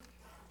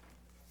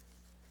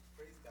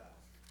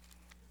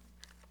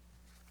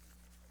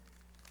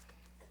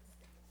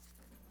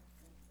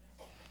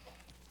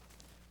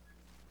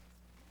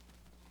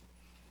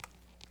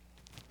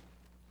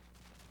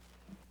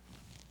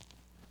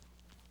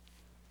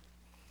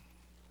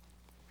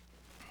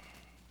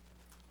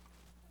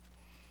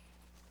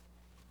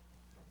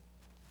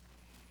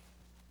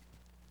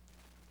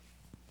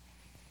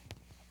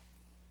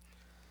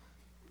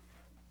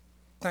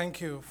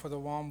Thank you for the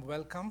warm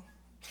welcome.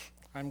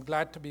 I'm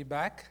glad to be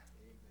back.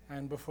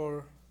 And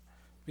before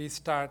we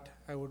start,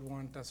 I would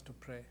want us to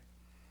pray.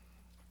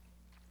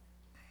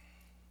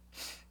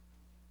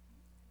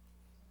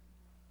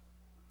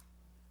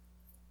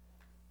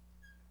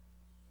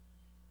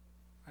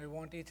 I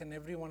want each and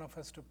every one of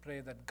us to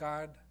pray that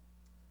God,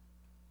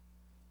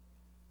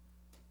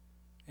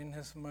 in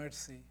His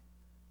mercy,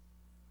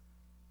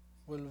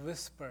 will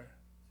whisper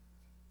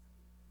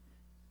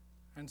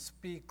and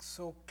speak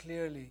so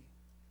clearly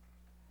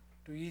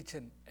to each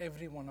and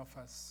every one of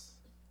us.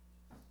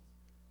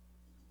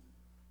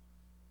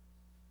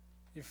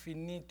 If we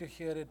need to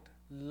hear it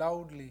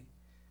loudly,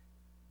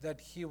 that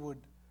He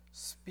would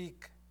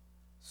speak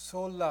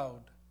so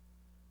loud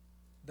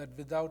that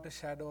without a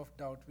shadow of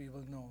doubt we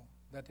will know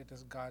that it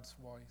is God's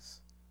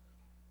voice.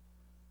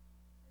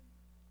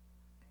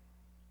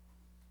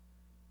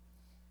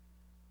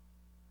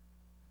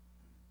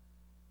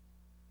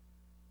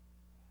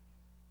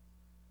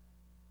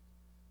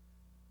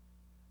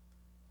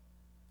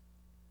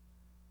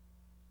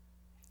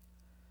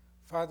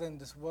 Father, in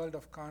this world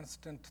of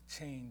constant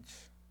change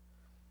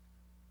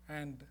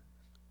and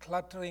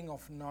cluttering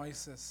of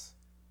noises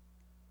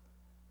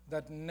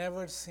that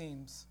never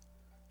seems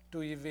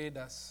to evade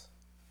us,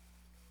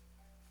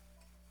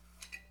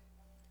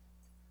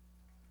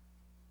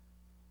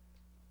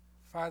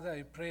 Father,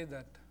 I pray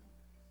that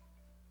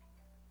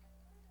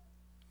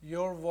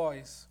your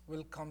voice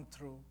will come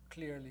through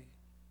clearly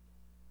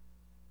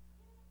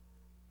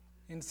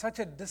in such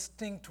a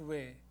distinct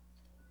way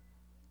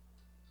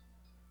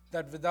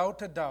that without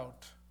a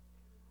doubt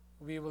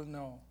we will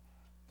know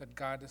that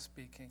God is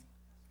speaking.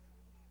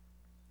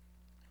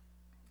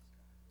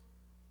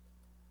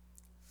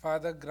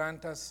 Father,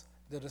 grant us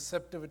the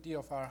receptivity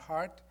of our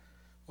heart,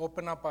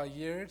 open up our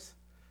ears.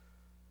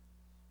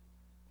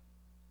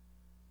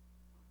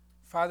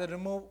 Father,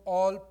 remove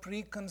all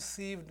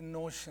preconceived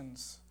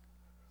notions,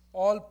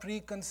 all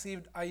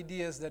preconceived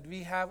ideas that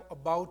we have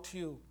about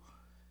you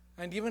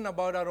and even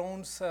about our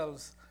own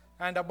selves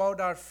and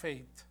about our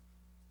faith.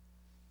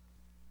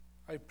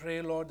 I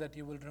pray, Lord, that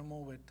you will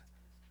remove it.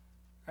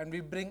 And we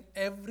bring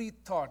every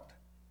thought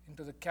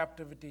into the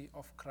captivity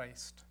of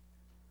Christ.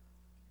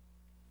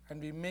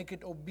 And we make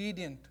it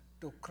obedient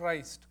to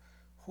Christ,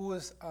 who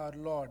is our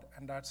Lord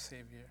and our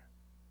Savior.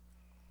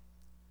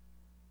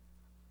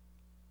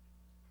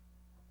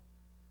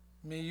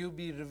 May you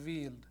be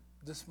revealed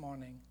this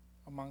morning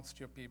amongst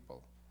your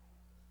people.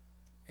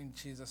 In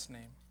Jesus'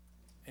 name,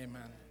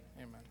 amen.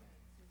 Amen.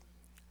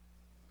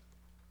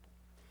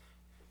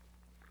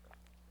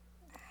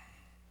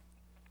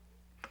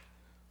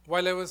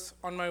 While I was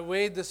on my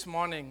way this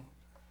morning,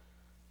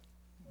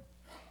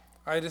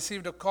 I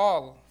received a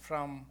call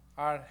from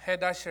our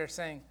head usher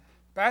saying,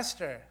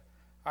 "Pastor,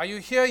 are you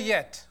here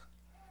yet?"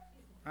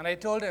 And I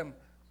told him,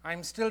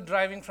 "I'm still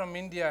driving from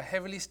India,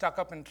 heavily stuck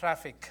up in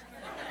traffic."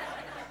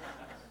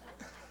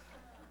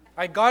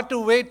 I got to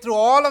wait through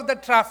all of the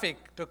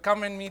traffic to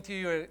come and meet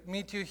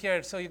you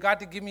here, so you got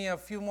to give me a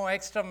few more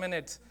extra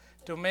minutes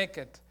to make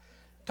it.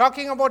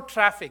 Talking about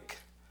traffic,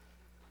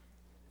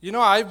 you know,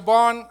 I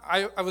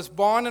was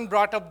born and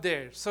brought up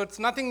there, so it's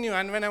nothing new.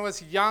 And when I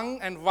was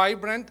young and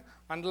vibrant,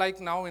 unlike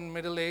now in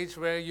middle age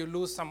where you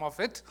lose some of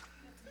it,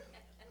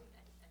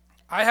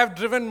 I have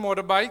driven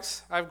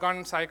motorbikes, I've gone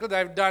and cycled,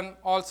 I've done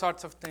all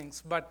sorts of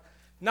things. But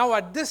now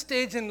at this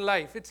stage in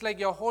life, it's like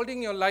you're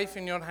holding your life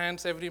in your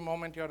hands every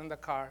moment you're in the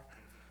car.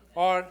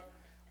 Or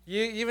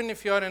even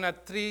if you're in a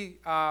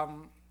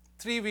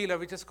three-wheeler,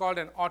 which is called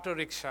an auto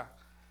rickshaw,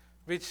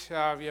 which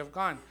we have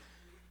gone.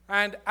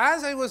 And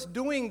as I was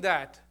doing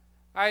that,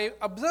 I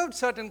observed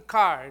certain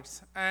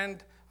cars,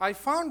 and I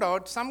found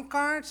out some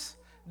cars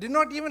did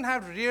not even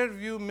have rear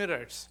view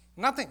mirrors.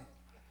 Nothing.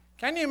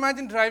 Can you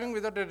imagine driving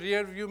without a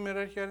rear view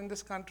mirror here in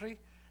this country?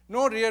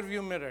 No rear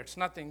view mirrors,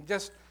 nothing.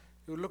 Just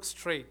you look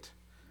straight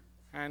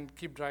and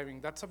keep driving.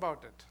 That's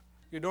about it.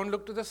 You don't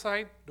look to the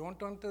side, don't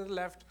turn to the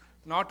left,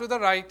 not to the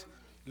right,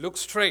 look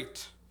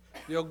straight.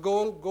 Your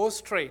goal, go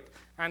straight.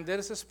 And there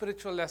is a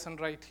spiritual lesson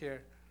right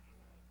here.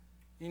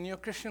 In your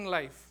Christian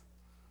life,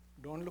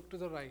 don't look to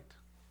the right,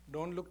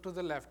 don't look to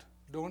the left,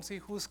 don't see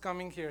who's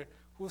coming here,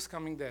 who's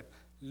coming there.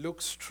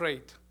 Look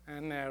straight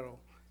and narrow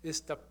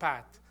is the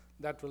path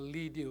that will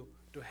lead you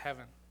to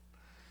heaven.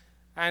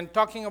 And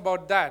talking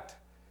about that,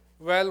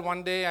 well,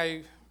 one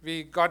day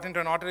we got into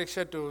an auto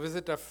rickshaw to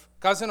visit a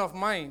cousin of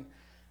mine,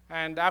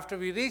 and after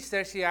we reached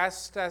there, she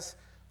asked us,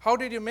 "How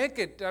did you make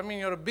it? I mean,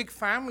 you're a big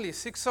family,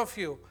 6 of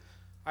you."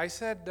 I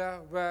said,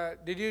 well,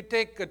 "Did you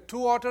take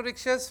 2 auto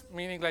rickshaws,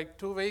 meaning like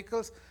 2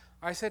 vehicles?"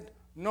 I said,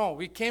 "No,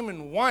 we came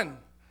in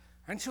one."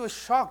 And she was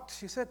shocked.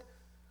 She said,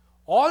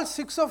 "All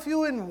 6 of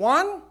you in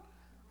one?"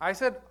 I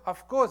said,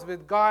 "Of course,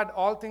 with God,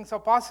 all things are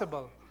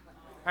possible."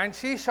 And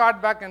she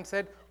shot back and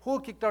said, "Who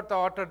kicked out the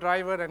auto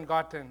driver and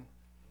got in?"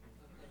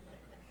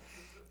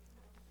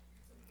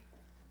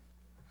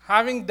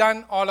 Having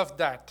done all of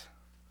that,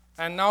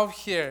 and now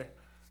here,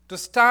 to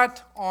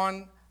start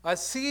on a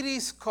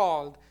series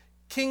called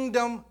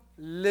Kingdom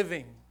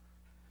Living.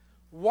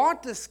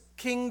 What is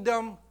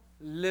kingdom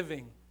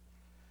living?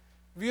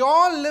 We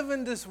all live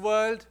in this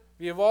world.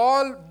 We have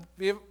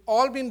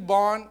all been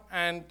born,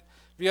 and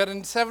we are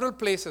in several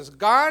places.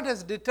 God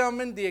has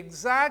determined the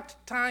exact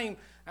time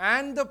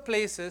and the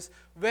places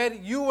where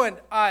you and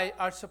I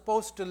are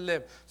supposed to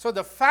live. So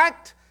the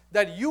fact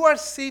that you are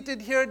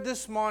seated here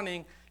this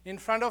morning in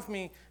front of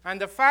me,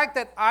 and the fact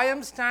that I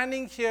am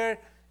standing here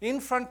in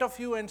front of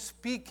you and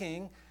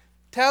speaking,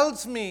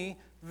 tells me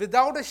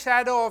without a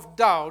shadow of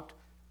doubt,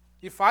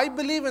 if I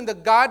believe in the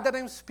God that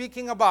I'm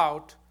speaking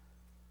about,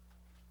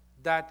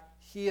 that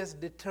He has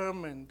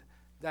determined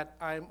that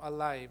I'm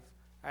alive,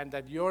 and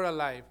that you're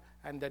alive,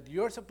 and that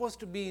you're supposed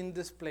to be in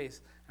this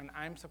place, and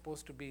I'm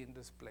supposed to be in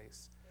this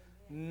place.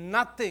 Amen.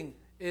 Nothing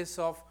is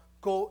of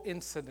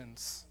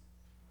coincidence.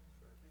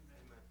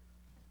 Amen.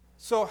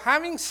 So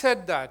having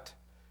said that,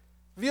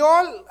 we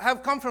all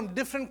have come from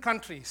different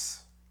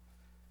countries.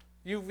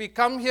 We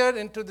come here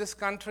into this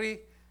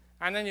country,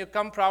 and then you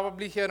come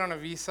probably here on a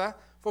visa.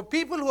 For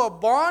people who are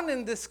born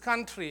in this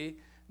country,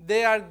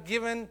 they are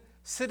given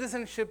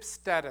citizenship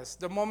status.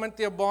 The moment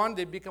they are born,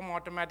 they become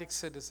automatic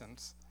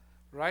citizens,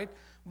 right?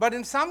 But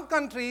in some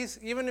countries,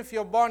 even if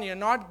you're born, you're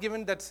not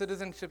given that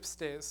citizenship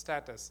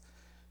status.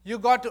 You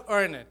got to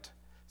earn it.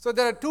 So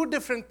there are two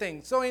different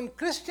things. So in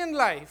Christian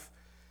life,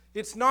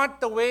 it's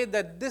not the way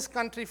that this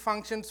country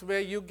functions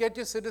where you get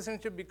your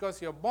citizenship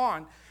because you're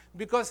born,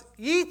 because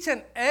each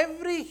and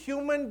every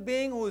human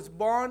being who is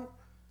born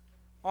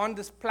on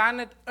this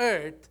planet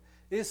Earth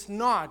is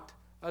not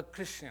a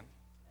Christian.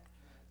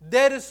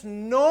 There is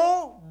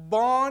no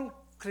born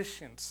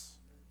Christians.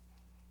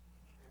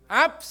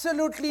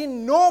 Absolutely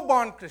no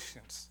born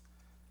Christians.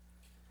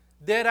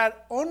 There are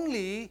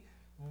only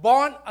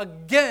born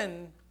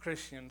again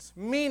Christians,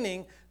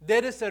 meaning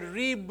there is a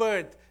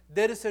rebirth,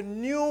 there is a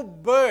new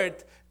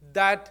birth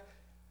that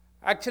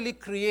actually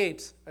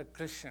creates a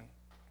Christian.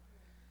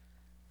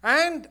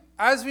 And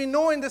as we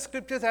know in the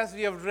scriptures, as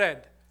we have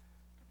read,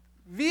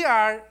 we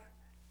are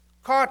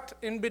caught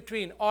in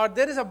between, or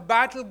there is a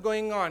battle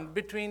going on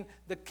between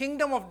the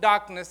kingdom of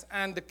darkness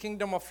and the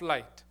kingdom of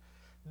light.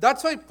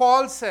 That's why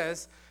Paul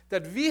says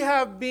that we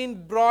have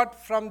been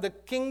brought from the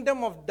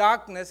kingdom of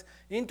darkness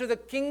into the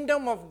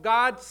kingdom of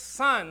God's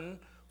Son,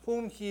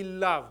 whom He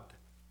loved.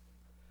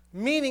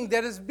 Meaning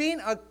there has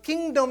been a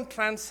kingdom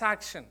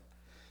transaction.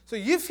 So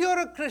if you're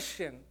a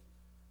Christian,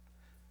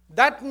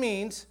 that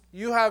means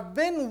you have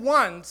been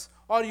once,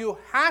 or you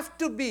have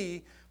to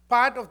be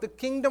part of the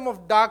kingdom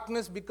of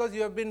darkness, because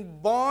you have been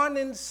born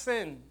in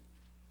sin.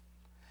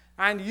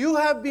 And you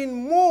have been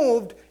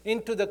moved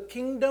into the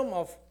kingdom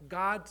of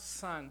God's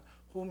Son,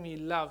 whom He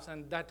loves,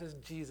 and that is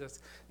Jesus.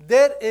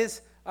 There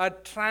is a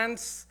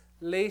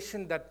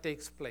translation that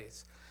takes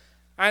place.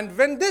 And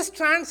when this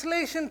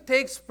translation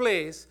takes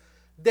place,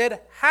 there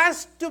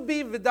has to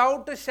be,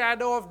 without a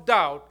shadow of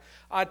doubt,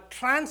 a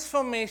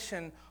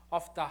transformation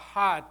of the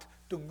heart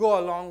to go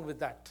along with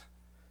that.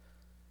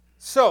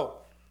 So,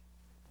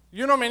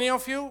 many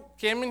of you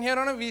came in here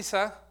on a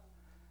visa.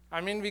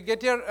 We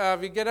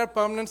get our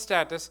permanent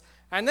status.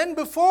 And then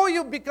before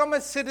you become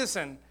a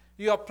citizen,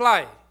 you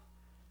apply.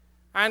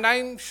 And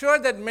I'm sure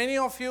that many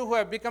of you who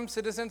have become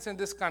citizens in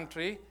this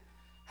country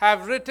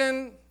have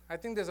written, I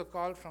think there's a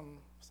call from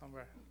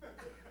somewhere.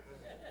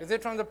 Is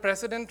it from the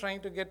president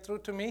trying to get through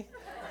to me?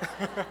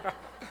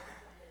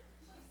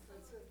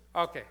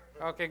 Okay,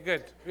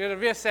 good. We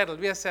are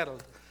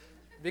settled.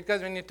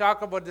 Because when you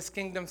talk about this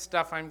kingdom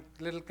stuff, I'm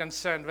a little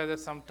concerned whether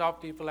some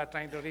top people are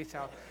trying to reach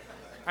out.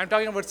 I'm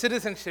talking about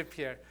citizenship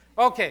here.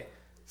 Okay,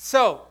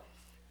 so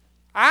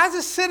as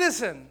a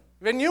citizen,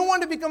 when you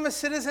want to become a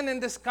citizen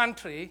in this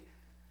country,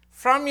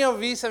 from your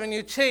visa, when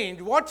you change,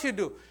 what you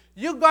do?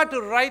 You got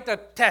to write a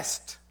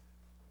test.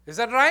 Is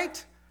that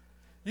right?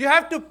 You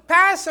have to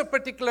pass a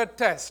particular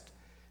test.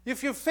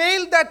 If you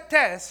fail that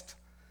test,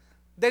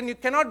 then you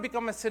cannot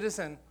become a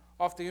citizen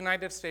of the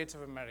United States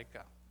of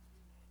America.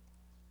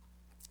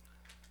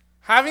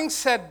 Having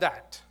said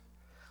that,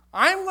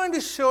 I'm going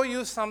to show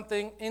you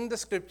something in the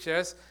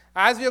scriptures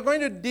as we are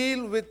going to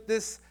deal with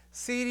this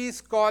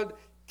series called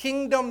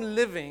Kingdom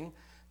Living,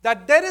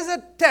 that there is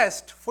a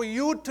test for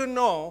you to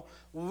know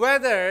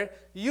whether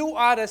you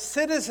are a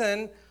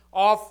citizen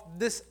of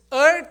this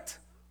earth,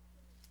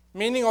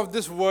 meaning of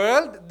this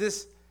world,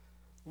 this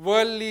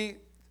worldly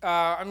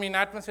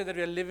atmosphere that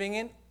we are living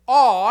in,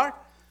 or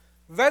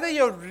whether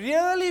you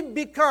really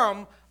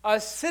become a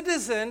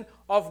citizen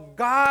of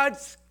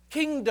God's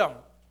kingdom.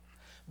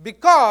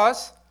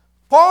 Because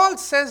Paul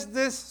says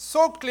this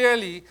so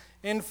clearly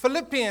in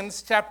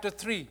Philippians chapter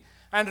 3.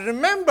 And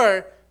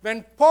remember,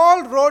 when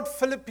Paul wrote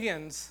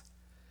Philippians,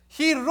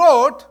 he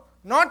wrote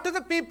not to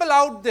the people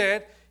out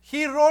there,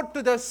 he wrote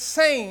to the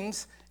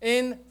saints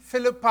in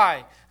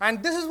Philippi.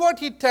 And this is what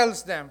he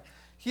tells them.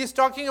 He's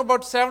talking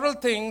about several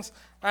things,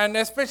 and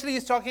especially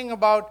he's talking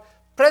about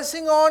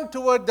pressing on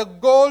toward the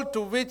goal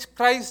to which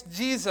Christ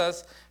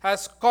Jesus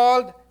has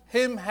called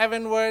him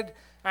heavenward,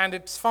 and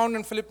it's found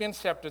in Philippians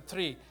chapter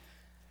 3.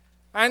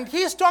 And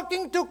he's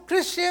talking to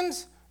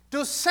Christians,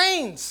 to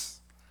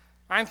saints,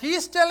 and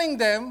he's telling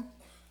them,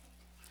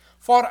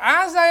 For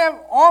as I have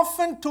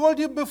often told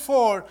you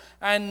before,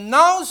 and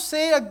now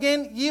say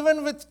again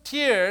even with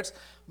tears,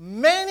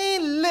 many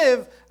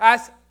live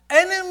as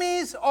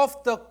enemies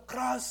of the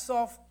cross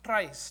of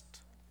Christ.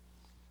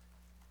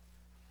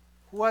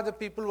 Who are the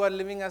people who are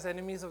living as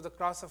enemies of the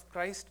cross of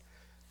Christ?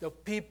 The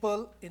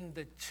people in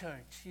the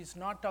church. He's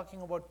not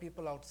talking about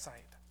people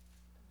outside.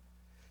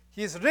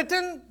 He's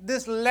written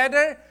this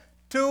letter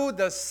to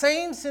the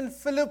saints in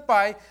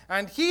Philippi,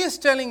 and he is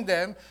telling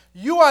them,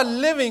 you are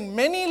living,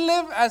 many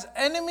live as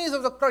enemies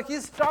of the cross.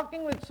 He's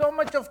talking with so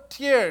much of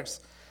tears,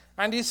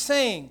 and he's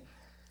saying,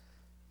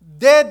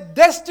 their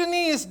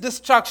destiny is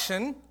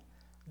destruction,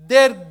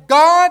 their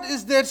God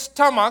is their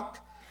stomach,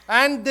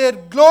 and their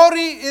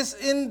glory is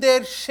in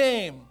their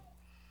shame.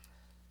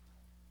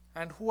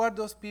 And who are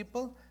those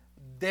people?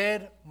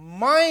 Their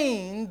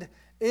mind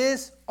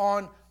is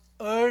on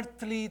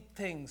earthly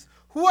things.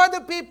 Who are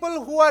the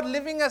people who are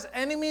living as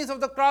enemies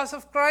of the cross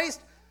of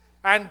Christ?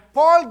 And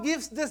Paul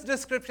gives this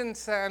description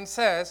and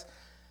says,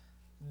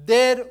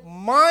 their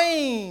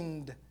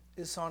mind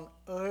is on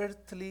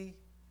earthly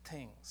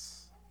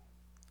things.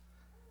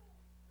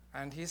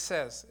 And he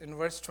says in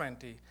verse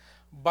 20,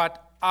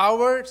 but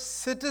our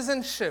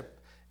citizenship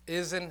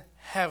is in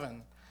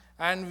heaven,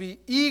 and we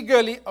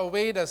eagerly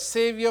await a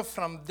Savior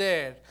from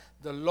there,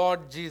 the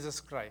Lord Jesus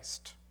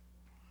Christ,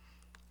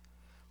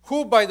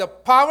 who by the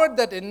power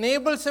that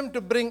enables him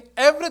to bring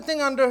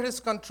everything under his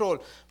control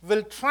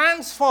will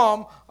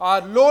transform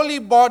our lowly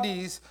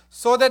bodies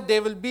so that they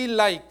will be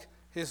like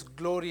his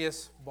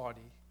glorious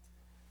body.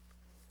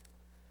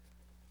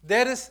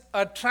 There is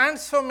a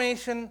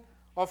transformation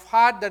of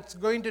heart that's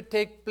going to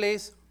take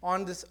place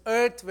on this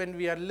earth when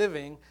we are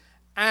living,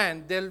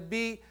 and there will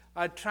be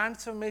a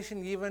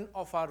transformation even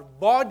of our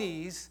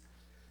bodies,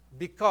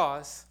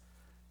 because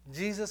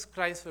Jesus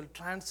Christ will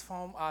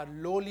transform our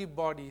lowly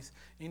bodies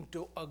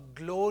into a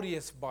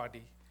glorious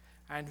body,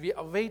 and we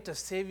await a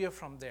Savior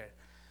from there.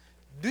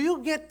 Do you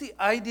get the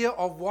idea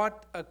of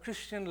what a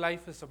Christian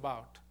life is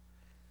about?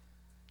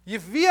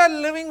 If we are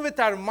living with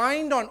our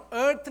mind on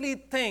earthly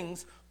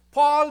things,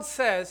 Paul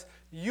says,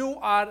 you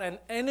are an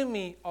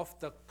enemy of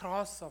the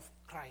cross of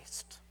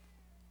Christ.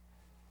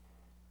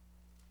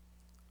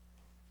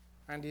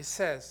 And he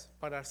says,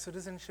 but our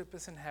citizenship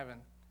is in heaven,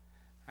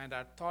 and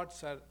our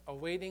thoughts are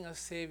awaiting a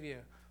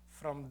Savior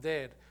from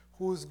there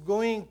who's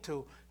going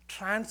to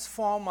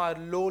transform our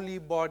lowly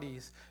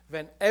bodies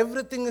when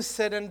everything is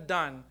said and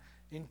done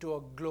into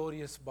a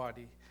glorious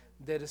body.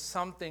 There is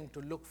something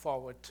to look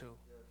forward to.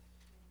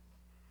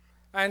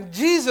 And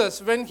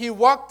Jesus, when he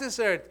walked this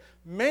earth,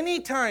 many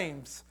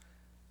times,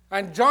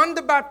 and John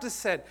the Baptist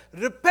said,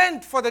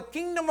 repent, for the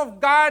kingdom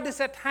of God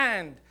is at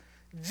hand.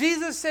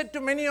 Jesus said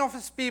to many of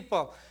his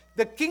people,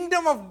 the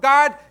kingdom of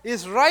God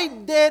is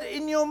right there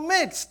in your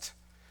midst.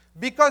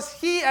 Because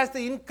he, as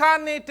the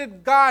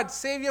incarnated God,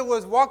 Savior,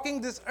 was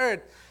walking this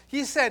earth,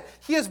 he said,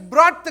 he has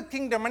brought the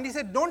kingdom. And he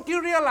said, don't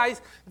you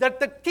realize that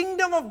the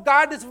kingdom of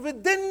God is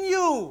within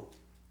you?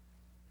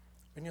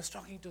 When he was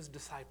talking to his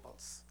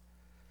disciples,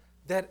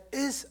 there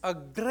is a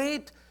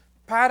great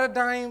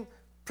paradigm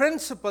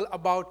principle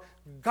about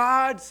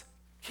God's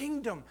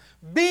kingdom,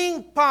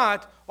 being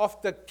part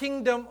of the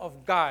kingdom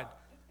of God.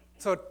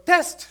 So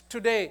test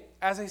today,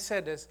 as I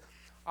said, is,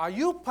 are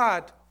you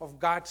part of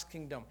God's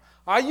kingdom?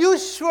 Are you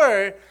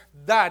sure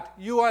that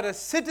you are a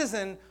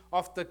citizen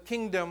of the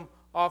kingdom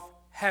of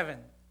heaven?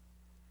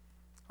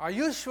 Are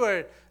you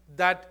sure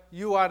that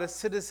you are a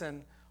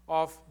citizen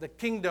of the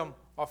kingdom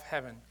of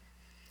heaven?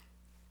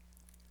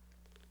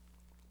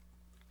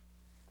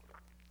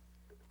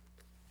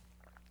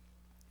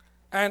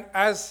 And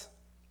as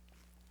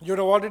you have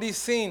already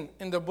seen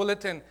in the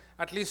bulletin,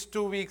 at least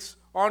 2 weeks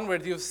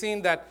onwards, you've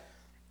seen that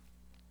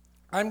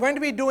I'm going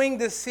to be doing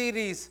this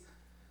series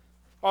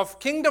of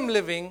kingdom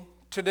living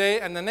today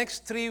and the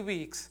next 3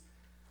 weeks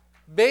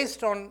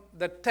based on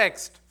the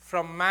text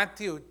from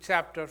Matthew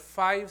chapter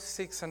 5,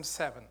 6, and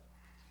 7.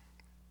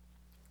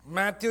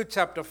 Matthew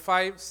chapter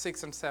 5,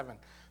 6, and 7.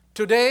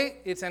 Today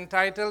it's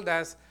entitled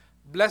as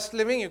Blessed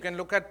Living. You can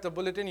look at the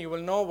bulletin, you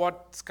will know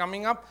what's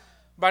coming up.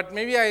 But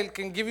maybe I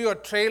can give you a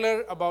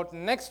trailer about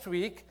next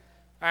week,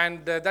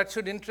 and that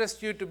should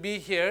interest you to be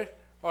here,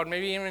 or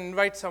maybe even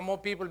invite some more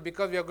people,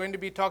 because we are going to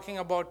be talking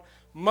about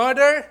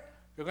murder,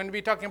 we're going to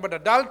be talking about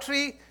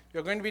adultery,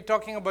 we're going to be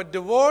talking about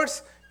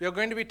divorce, we're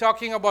going to be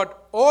talking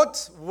about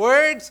oaths,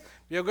 words,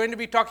 we're going to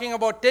be talking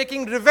about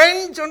taking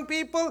revenge on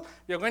people,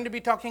 we're going to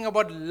be talking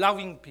about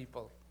loving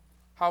people.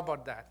 How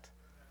about that?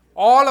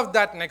 All of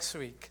that next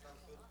week.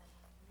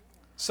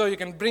 So you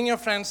can bring your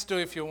friends too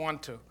if you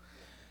want to.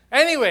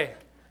 Anyway,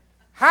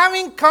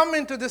 having come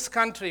into this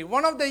country,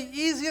 one of the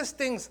easiest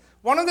things,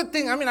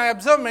 I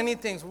observed many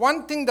things.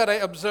 One thing that I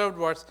observed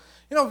was,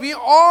 we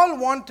all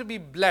want to be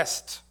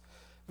blessed.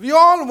 We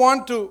all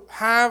want to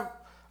have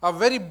a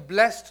very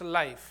blessed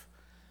life.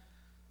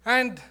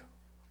 And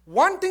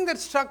one thing that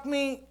struck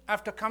me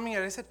after coming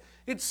here, I said,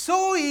 it's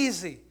so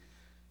easy.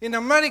 In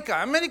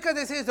America,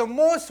 they say, is the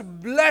most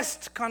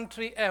blessed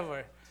country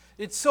ever.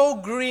 It's so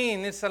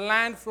green. It's a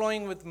land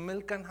flowing with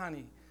milk and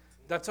honey.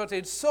 That's what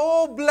it's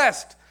so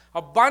blessed.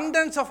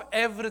 abundance of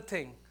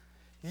everything.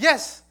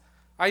 Yes,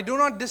 I do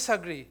not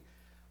disagree.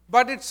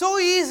 But it's so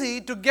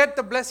easy to get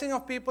the blessing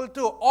of people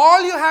too.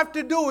 All you have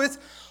to do is,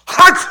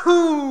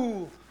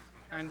 Achoo!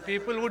 And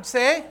people would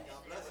say,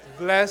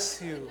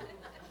 bless you.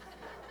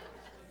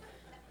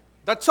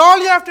 That's all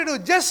you have to do.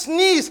 Just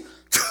sneeze.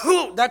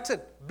 That's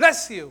it.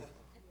 Bless you.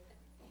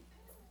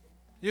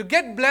 You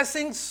get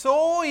blessings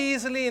so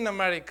easily in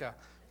America.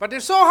 But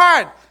it's so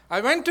hard.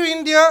 I went to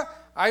India.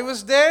 I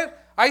was there.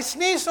 I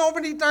sneezed so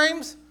many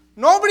times.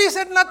 Nobody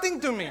said nothing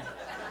to me.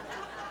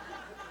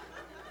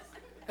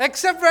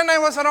 Except when I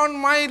was around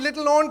my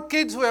little own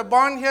kids who were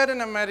born here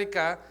in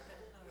America.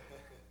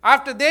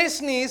 After they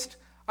sneezed,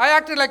 I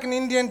acted like an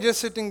Indian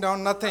just sitting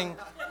down, nothing.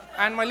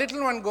 And my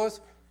little one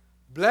goes,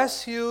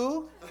 bless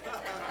you.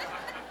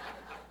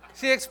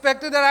 She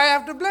expected that I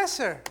have to bless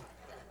her.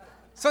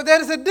 So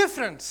there is a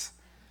difference.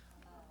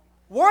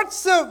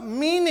 What's the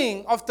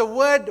meaning of the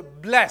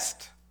word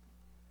blessed?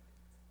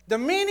 The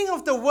meaning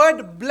of the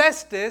word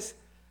blessed is,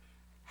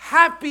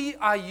 happy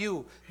are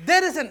you.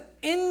 There is an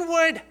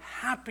inward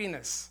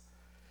happiness.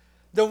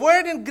 The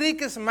word in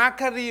Greek is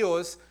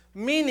makarios,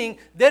 meaning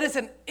there is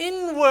an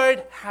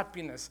inward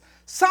happiness.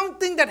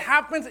 Something that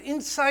happens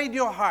inside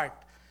your heart.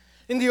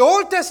 In the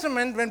Old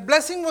Testament, when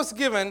blessing was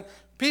given,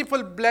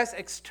 people bless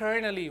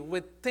externally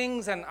with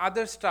things and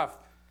other stuff.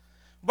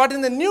 But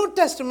in the New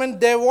Testament,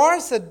 there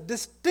was a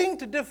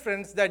distinct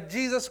difference that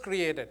Jesus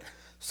created.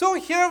 So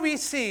here we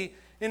see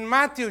in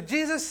Matthew,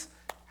 Jesus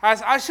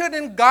has ushered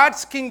in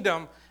God's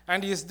kingdom,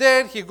 and he's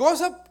there. He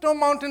goes up to a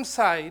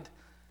mountainside,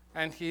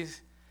 and he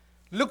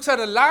looks at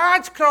a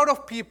large crowd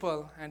of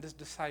people and his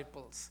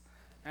disciples,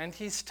 and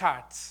he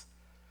starts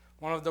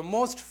one of the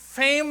most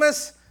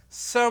famous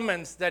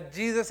sermons that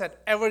Jesus had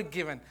ever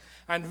given.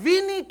 And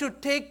we need to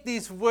take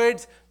these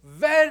words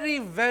very,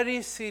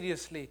 very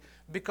seriously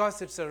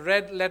because it's a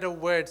red letter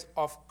words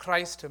of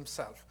Christ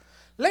himself.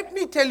 Let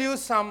me tell you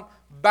some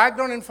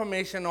background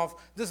information of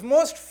this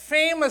most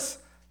famous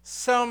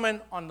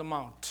Sermon on the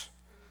Mount.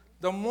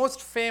 The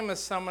most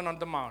famous Sermon on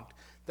the Mount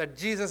that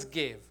Jesus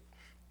gave.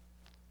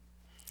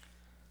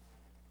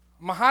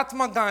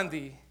 Mahatma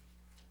Gandhi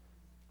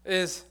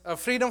is a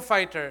freedom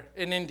fighter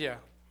in India.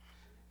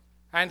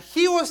 And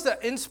he was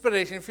the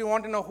inspiration. If you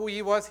want to know who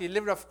he was, he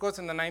lived, of course,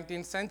 in the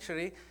 19th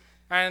century.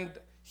 And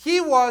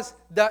he was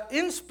the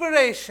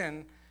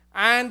inspiration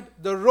and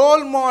the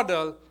role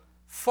model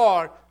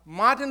for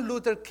Martin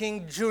Luther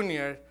King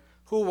Jr.,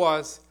 who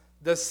was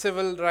the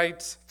civil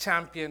rights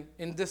champion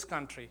in this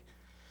country.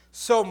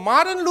 So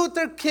Martin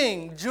Luther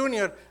King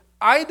Jr.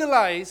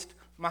 idolized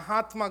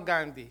Mahatma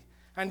Gandhi.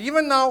 And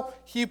even now,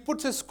 he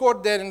puts his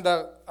quote there in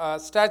the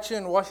statue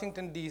in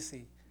Washington,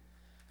 D.C.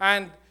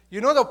 And you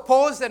know the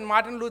pose that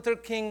Martin Luther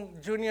King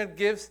Jr.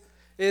 gives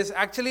is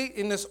actually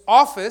in his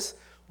office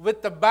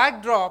with the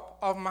backdrop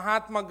of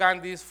Mahatma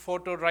Gandhi's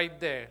photo right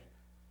there.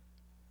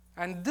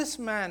 And this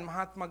man,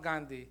 Mahatma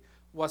Gandhi,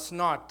 was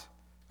not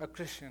a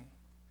Christian.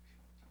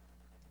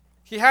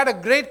 He had a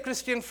great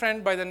Christian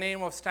friend by the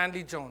name of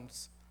Stanley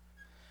Jones.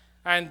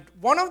 And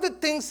one of the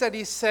things that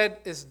he said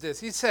is this.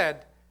 He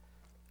said,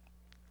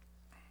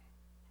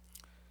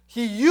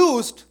 he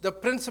used the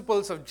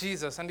principles of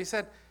Jesus, and he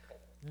said,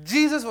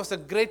 Jesus was the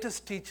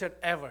greatest teacher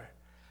ever,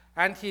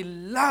 and he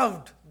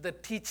loved the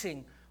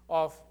teaching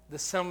of the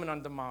Sermon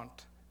on the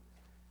Mount.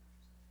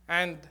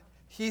 And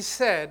he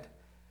said,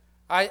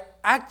 I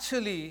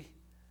actually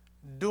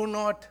do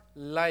not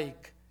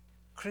like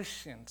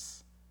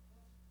Christians,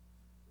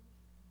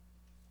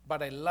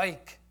 but I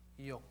like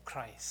your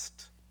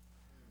Christ.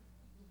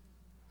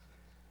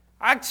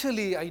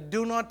 Actually, I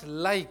do not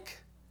like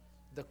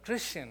the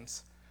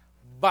Christians,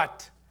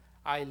 but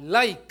I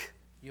like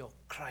your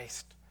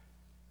Christ.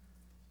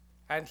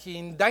 And he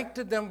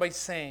indicted them by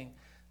saying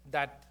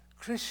that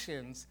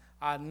Christians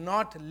are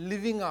not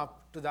living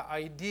up to the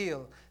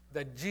ideal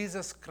that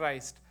Jesus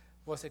Christ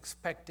was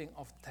expecting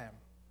of them.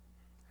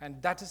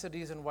 And that is the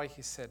reason why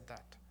he said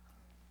that.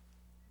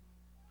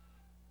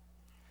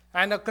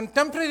 And a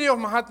contemporary of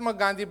Mahatma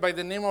Gandhi by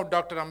the name of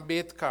Dr.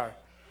 Ambedkar,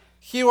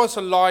 he was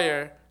a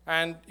lawyer,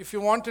 and if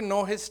you want to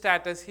know his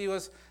status, he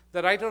was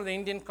the writer of the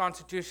Indian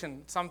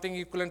Constitution, something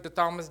equivalent to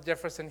Thomas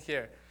Jefferson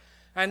here.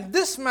 And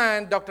this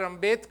man, Dr.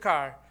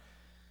 Ambedkar,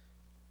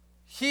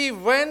 he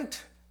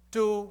went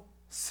to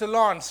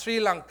Ceylon, Sri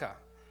Lanka,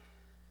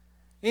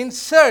 in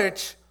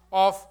search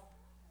of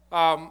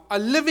a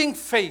living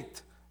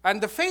faith. And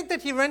the faith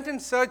that he went in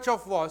search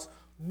of was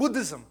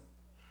Buddhism.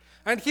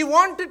 And he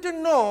wanted to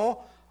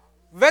know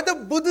whether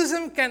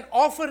Buddhism can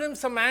offer him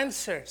some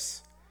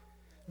answers,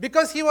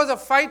 because he was a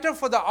fighter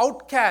for the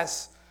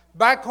outcasts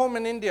back home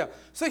in India.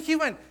 So he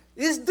went,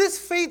 is this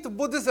faith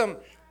Buddhism,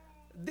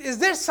 is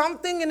there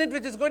something in it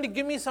which is going to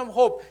give me some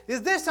hope?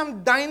 Is there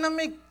some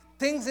dynamic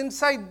things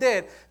inside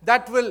there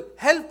that will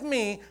help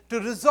me to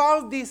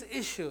resolve these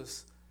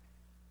issues?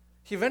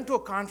 He went to a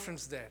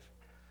conference there.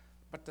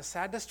 But the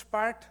saddest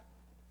part,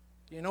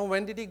 you know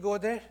when did he go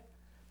there?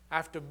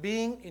 After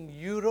being in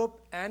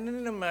Europe and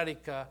in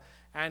America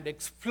and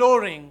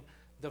exploring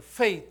the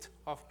faith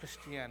of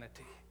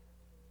Christianity.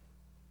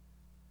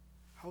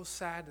 How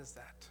sad is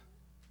that?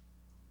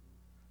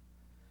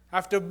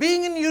 After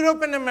being in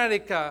Europe and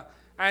America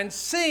and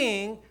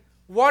seeing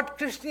what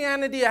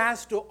Christianity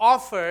has to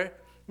offer,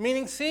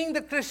 meaning seeing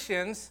the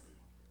Christians,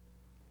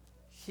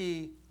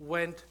 he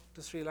went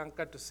to Sri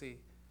Lanka to see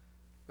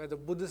whether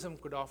Buddhism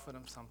could offer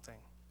him something.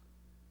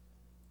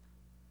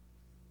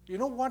 You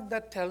know what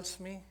that tells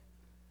me?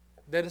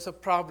 There is a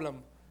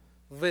problem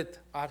with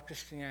our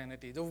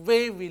Christianity, the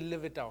way we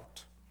live it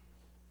out.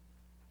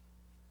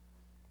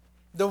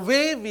 The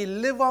way we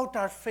live out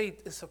our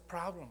faith is a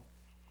problem.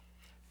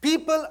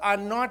 People are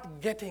not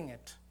getting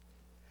it.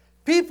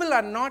 People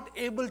are not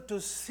able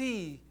to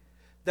see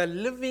the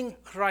living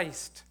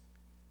Christ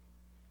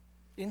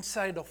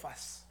inside of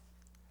us.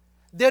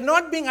 They're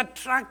not being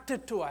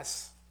attracted to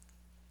us.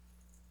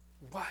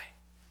 Why?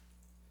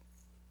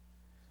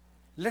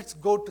 Let's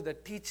go to the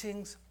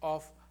teachings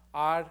of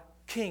our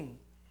King.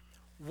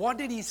 What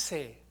did he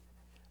say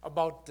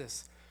about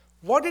this?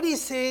 What did he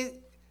say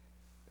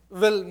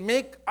will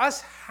make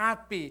us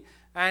happy?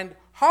 And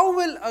how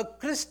will a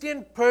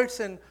Christian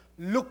person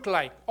look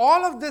like?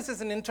 All of this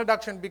is an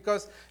introduction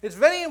because it's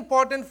very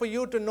important for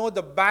you to know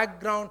the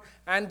background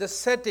and the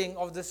setting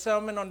of the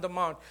Sermon on the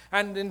Mount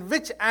and in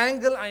which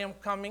angle I am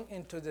coming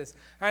into this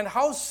and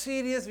how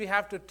serious we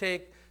have to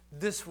take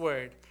this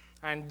word.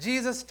 And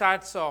Jesus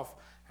starts off,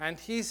 and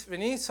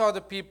when he saw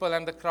the people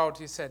and the crowd,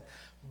 he said,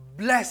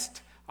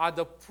 "Blessed are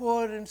the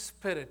poor in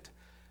spirit,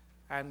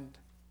 and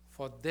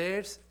for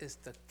theirs is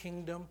the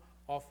kingdom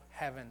of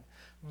heaven.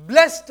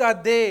 Blessed are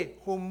they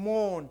who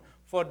mourn,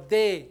 for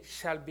they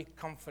shall be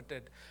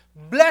comforted.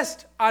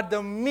 Blessed are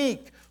the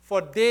meek,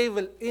 for they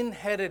will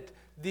inherit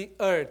the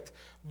earth.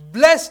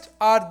 Blessed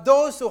are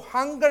those who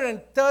hunger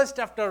and thirst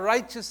after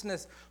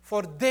righteousness,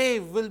 for they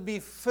will be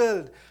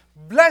filled.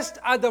 Blessed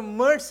are the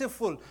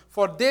merciful,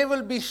 for they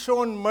will be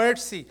shown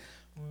mercy.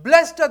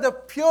 Blessed are the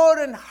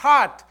pure in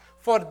heart,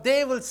 for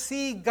they will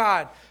see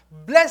God.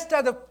 Blessed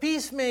are the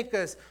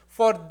peacemakers,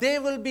 for they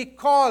will be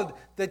called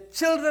the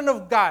children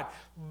of God.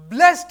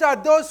 Blessed are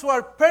those who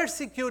are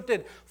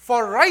persecuted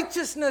for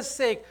righteousness'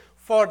 sake,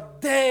 for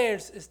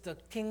theirs is the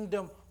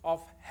kingdom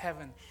of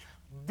heaven.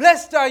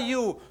 Blessed are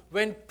you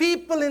when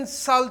people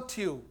insult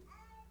you,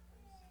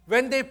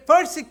 when they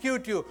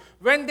persecute you,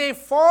 when they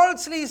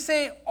falsely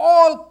say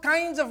all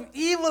kinds of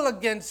evil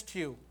against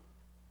you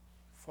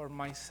for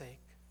my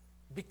sake,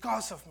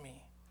 because of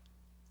me.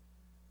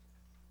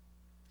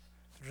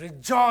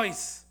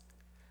 Rejoice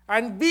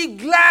and be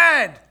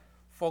glad,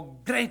 for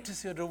great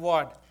is your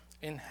reward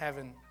in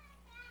heaven.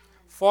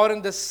 For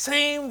in the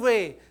same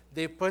way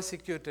they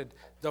persecuted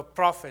the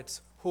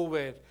prophets who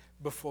were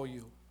before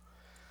you."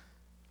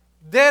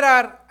 There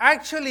are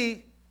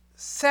actually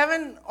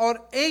 7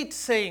 or 8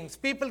 sayings.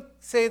 People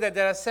say that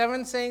there are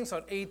 7 sayings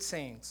or 8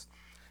 sayings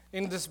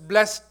in this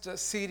blessed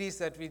series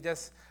that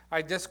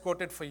I just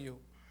quoted for you.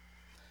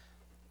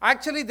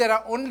 Actually, there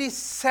are only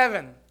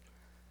 7.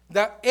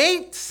 The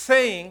 8th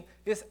saying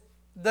is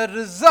the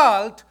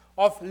result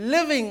of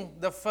living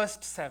the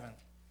first 7,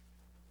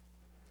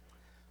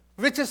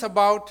 which is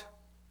about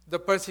the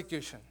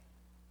persecution.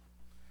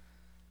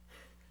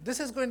 This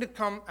is going to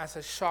come as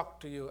a shock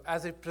to you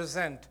as I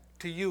present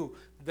to you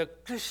the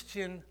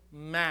Christian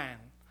man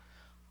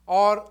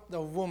or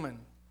the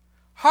woman.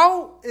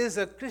 How is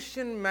a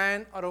Christian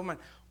man or woman?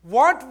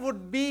 What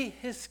would be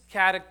his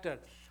character?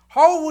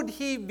 How would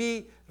he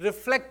be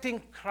reflecting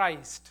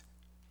Christ?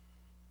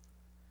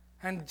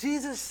 And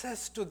Jesus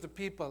says to the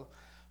people,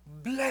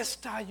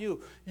 "Blessed are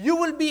you. You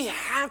will be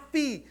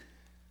happy."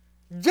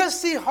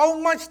 Just see how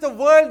much the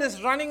world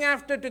is running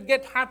after to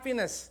get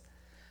happiness.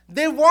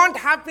 They want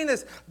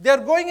happiness. They're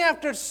going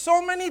after so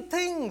many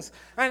things,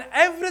 and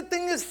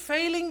everything is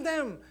failing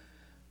them.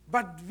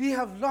 But we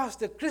have lost.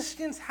 The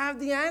Christians have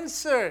the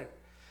answer.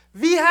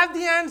 We have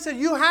the answer.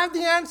 You have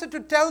the answer to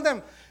tell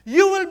them,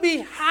 you will be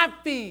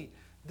happy.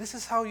 This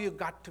is how you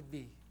got to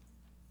be.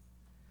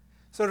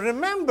 So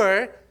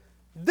remember,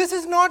 this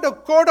is not a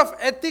code of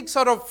ethics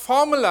or a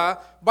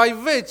formula by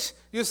which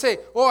you say,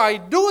 "Oh, I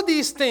do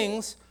these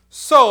things,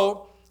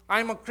 so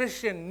I'm a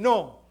Christian."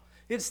 No,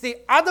 it's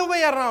the other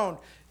way around.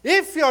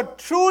 If you're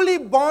truly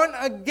born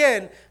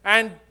again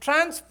and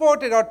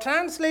transported or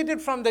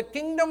translated from the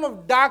kingdom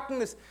of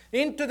darkness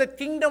into the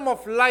kingdom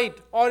of light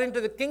or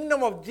into the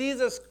kingdom of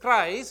Jesus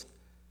Christ,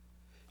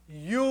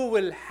 you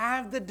will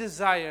have the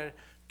desire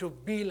to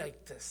be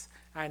like this.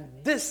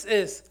 And this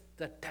is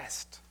the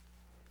test.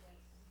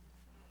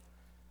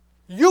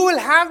 You will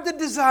have the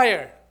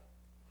desire.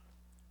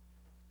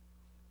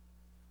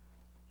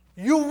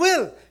 You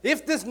will.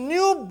 If this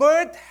new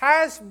birth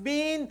has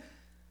been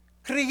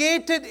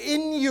created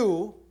in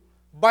you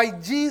by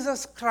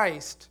Jesus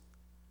Christ,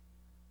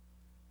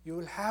 you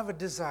will have a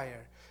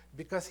desire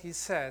because he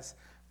says,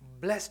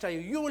 "Blessed are you."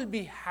 You will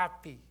be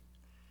happy.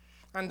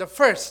 And the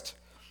first,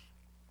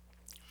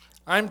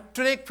 I'm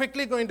today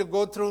quickly going to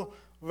go through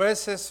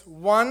verses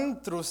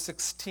 1 through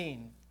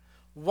 16.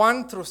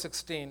 1 through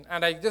 16.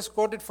 And I just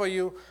quoted for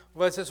you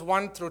verses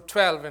 1 through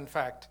 12, in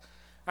fact.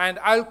 And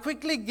I'll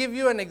quickly give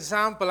you an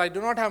example. I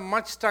do not have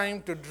much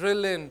time to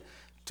drill in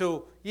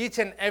to each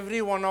and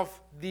every one of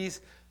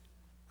these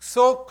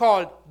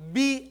so-called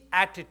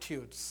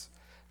beatitudes.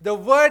 The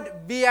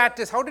word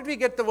beatus, how did we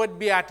get the word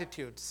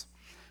beatitudes?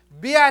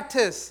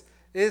 Beatus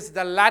is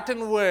the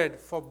Latin word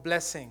for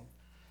blessing.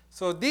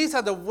 So these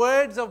are the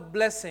words of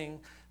blessing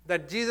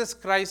that Jesus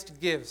Christ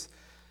gives.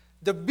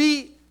 The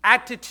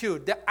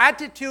beatitude, the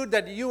attitude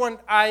that you and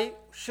I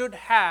should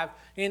have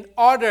in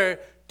order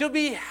to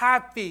be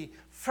happy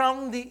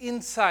from the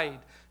inside.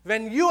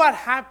 When you are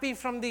happy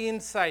from the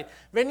inside,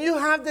 when you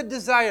have the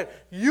desire,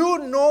 you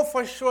know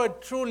for sure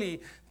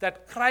truly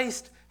that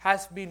Christ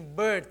has been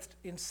birthed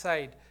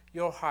inside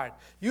your heart.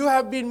 You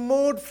have been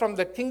moved from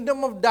the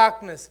kingdom of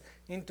darkness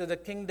into the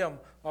kingdom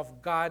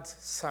of God's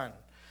Son.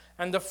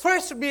 And the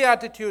first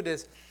beatitude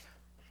is,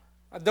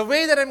 the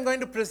way that I'm going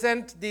to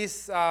present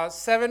these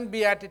 7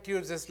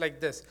 beatitudes is like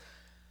this.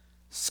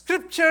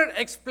 Scripture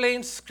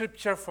explains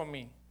Scripture for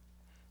me.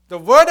 The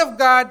Word of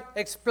God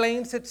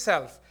explains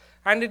itself.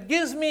 And it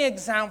gives me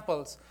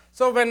examples.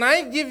 So when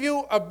I give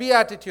you a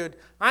beatitude,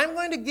 I'm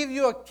going to give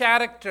you a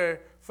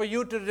character for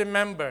you to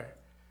remember.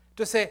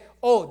 To say,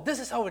 oh, this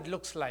is how it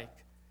looks like.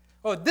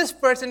 Oh, this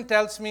person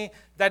tells me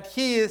that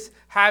he is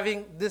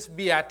having this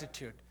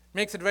beatitude.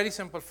 Makes it very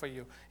simple for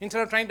you.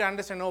 Instead of trying to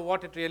understand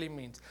what it really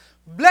means.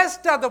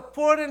 Blessed are the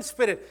poor in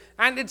spirit.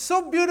 And it's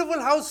so beautiful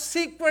how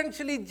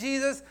sequentially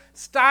Jesus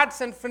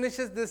starts and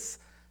finishes this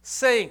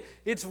saying.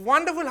 It's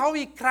wonderful how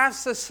he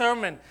crafts a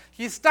sermon.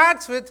 He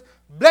starts with,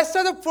 blessed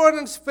are the poor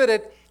in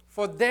spirit,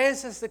 for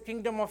theirs is the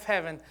kingdom of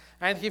heaven.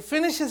 And he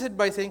finishes it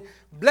by saying,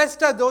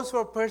 blessed are those who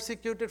are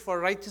persecuted for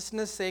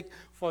righteousness' sake,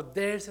 for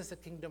theirs is the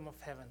kingdom of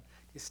heaven.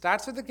 He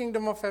starts with the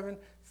kingdom of heaven,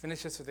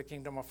 finishes with the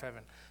kingdom of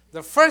heaven.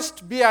 The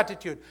first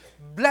beatitude,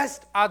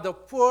 blessed are the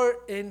poor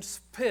in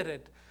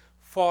spirit,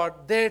 for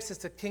theirs is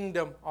the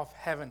kingdom of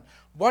heaven.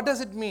 What does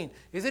it mean?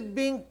 Is it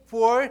being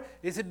poor?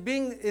 Is it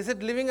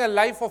living a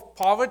life of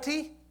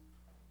poverty?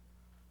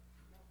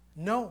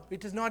 No,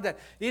 it is not that.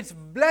 It's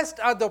blessed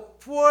are the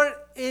poor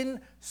in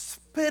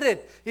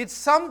spirit. It's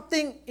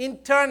something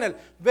internal,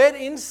 where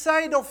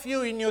inside of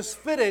you, in your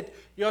spirit,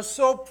 you're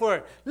so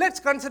poor. Let's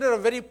consider a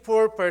very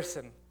poor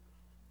person.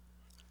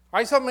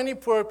 I saw many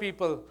poor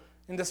people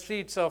in the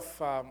streets of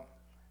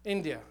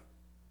India.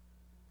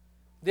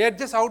 They are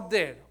just out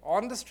there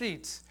on the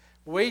streets,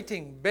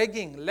 waiting,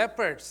 begging,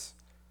 lepers.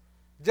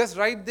 Just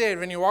right there.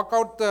 When you walk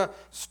out the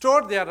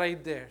store, they are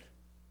right there.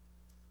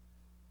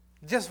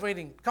 Just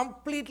waiting,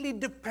 completely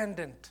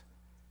dependent.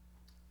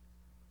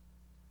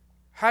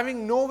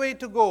 Having no way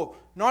to go,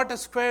 not a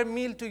square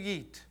meal to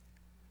eat.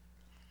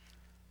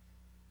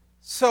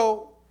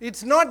 So,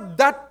 it's not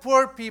that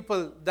poor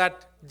people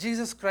that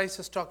Jesus Christ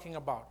is talking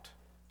about.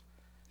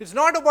 It's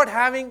not about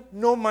having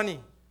no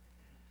money.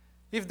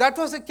 If that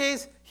was the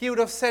case, he would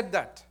have said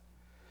that.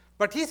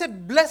 But he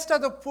said, blessed are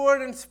the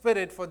poor in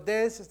spirit, for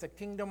theirs is the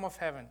kingdom of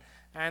heaven.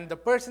 And the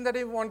person that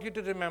I want you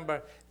to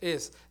remember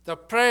is the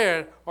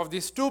prayer of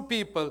these 2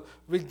 people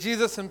which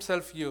Jesus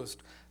himself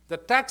used. The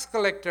tax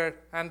collector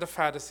and the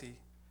Pharisee.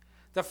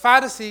 The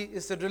Pharisee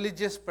is the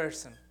religious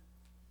person.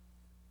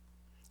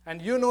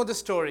 And you know the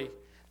story.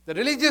 The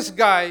religious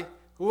guy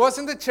who was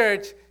in the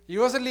church, he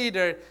was a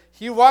leader,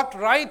 he walked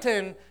right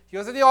in, he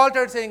was at the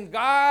altar saying,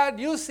 God,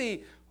 you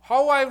see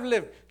how I've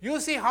lived. You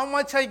see how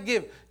much I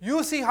give.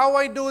 You see how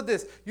I do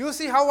this. You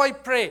see how I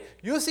pray.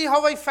 You see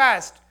how I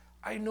fast.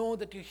 I know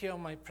that you hear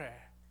my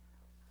prayer.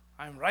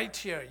 I'm right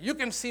here. You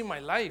can see my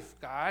life,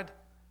 God.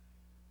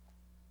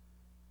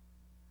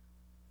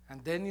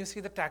 And then you see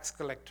the tax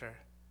collector,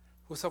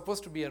 who's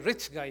supposed to be a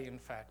rich guy, in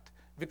fact,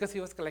 because he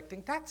was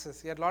collecting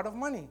taxes. He had a lot of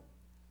money.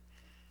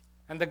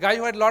 And the guy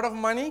who had a lot of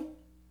money,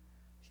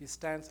 he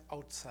stands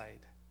outside.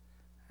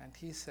 And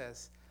he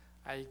says,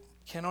 I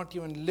cannot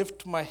even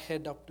lift my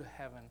head up to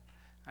heaven.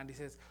 And he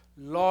says,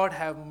 Lord,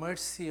 have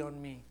mercy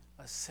on me,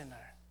 a sinner.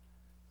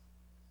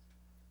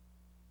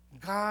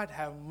 God,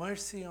 have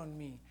mercy on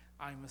me,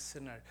 I'm a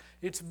sinner.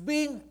 It's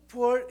being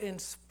poor in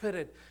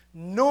spirit,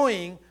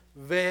 knowing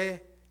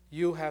where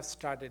you have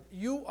started.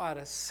 You are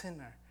a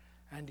sinner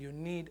and you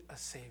need a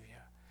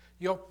Savior.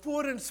 You're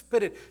poor in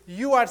spirit.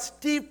 You are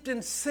steeped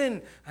in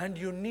sin and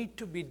you need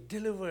to be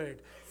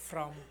delivered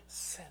from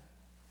sin.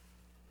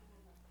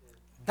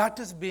 That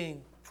is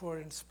being poor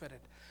in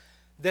spirit.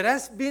 There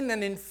has been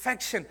an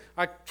infection,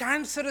 a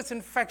cancerous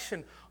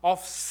infection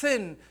of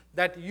sin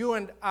that you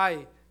and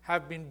I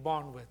have been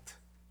born with.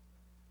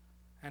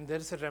 And there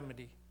is a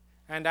remedy.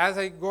 And as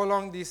I go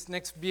along these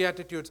next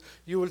beatitudes,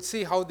 you will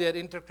see how they are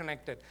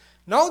interconnected.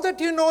 Now that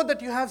you know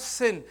that you have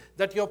sin,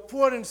 that you're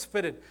poor in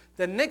spirit,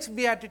 the next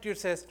beatitude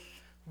says,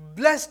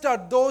 blessed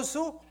are those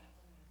who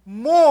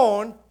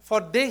mourn,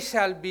 for they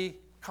shall be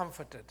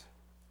comforted.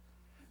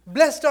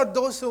 Blessed are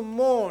those who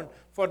mourn,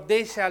 for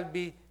they shall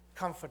be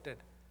comforted.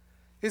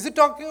 Is it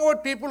talking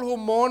about people who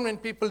mourn when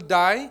people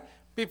die?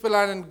 People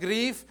are in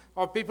grief,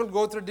 or people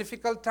go through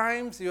difficult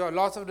times, you have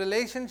loss of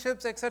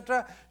relationships,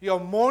 etc. You're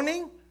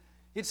mourning.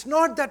 It's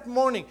not that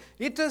mourning.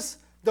 It is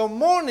the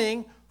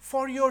mourning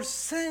for your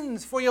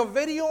sins, for your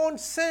very own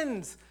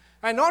sins.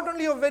 And not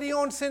only your very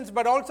own sins,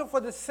 but also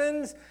for the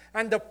sins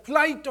and the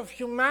plight of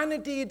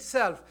humanity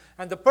itself.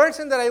 And the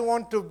person that I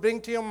want to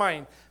bring to your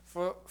mind,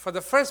 for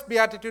the first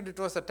beatitude, it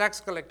was the tax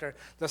collector.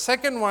 The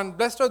second one,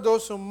 blessed are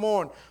those who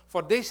mourn,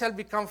 for they shall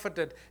be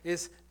comforted,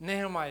 is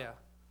Nehemiah.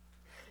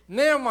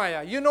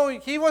 Nehemiah, you know,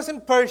 he was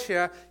in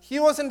Persia. He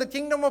was in the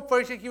kingdom of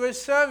Persia. He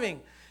was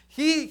serving.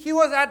 He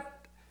was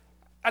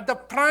at the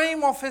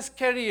prime of his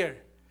career.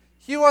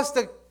 He was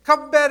the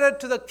cupbearer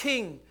to the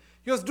king.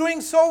 He was doing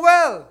so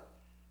well.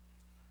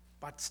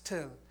 But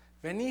still,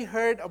 when he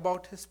heard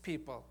about his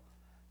people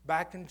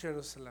back in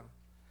Jerusalem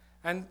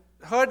and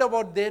heard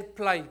about their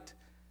plight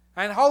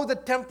and how the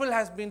temple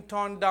has been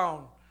torn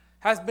down,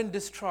 has been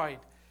destroyed,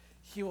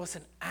 he was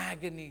in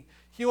agony.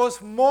 He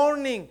was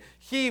mourning.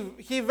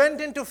 He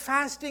went into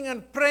fasting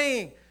and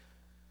praying.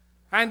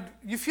 And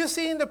if you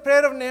see in the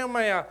prayer of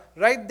Nehemiah,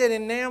 right there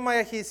in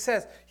Nehemiah, he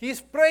says, he's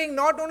praying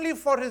not only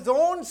for his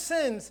own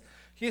sins,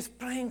 he's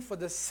praying for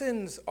the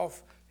sins of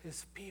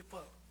his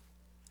people.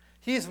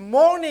 He's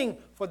mourning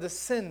for the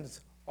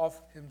sins of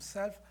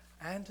himself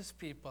and his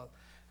people.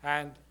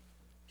 And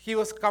he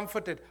was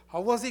comforted.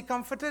 How was he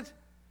comforted?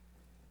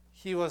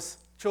 He was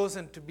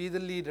chosen to be the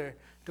leader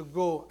to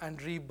go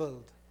and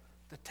rebuild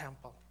the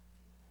temple.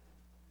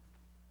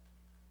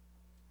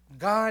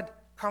 God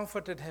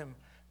comforted him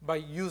by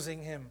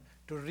using him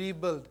to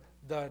rebuild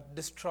the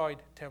destroyed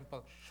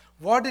temple.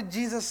 What did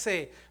Jesus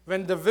say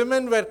when the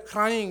women were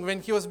crying,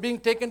 when he was being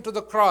taken to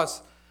the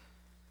cross?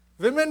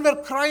 Women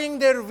were crying,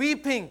 they're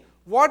weeping.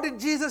 What did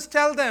Jesus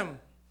tell them?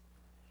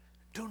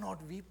 Do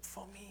not weep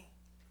for me.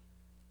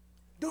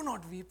 Do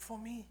not weep for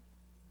me.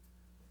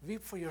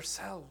 Weep for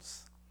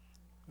yourselves.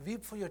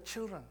 Weep for your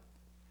children.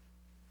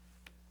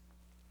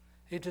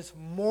 It is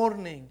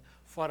mourning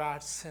for our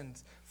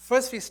sins.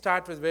 First, we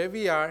start with where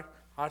we are,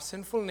 our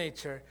sinful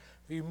nature.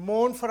 We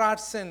mourn for our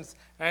sins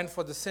and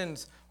for the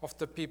sins of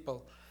the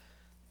people.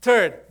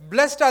 Third,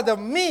 blessed are the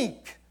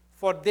meek,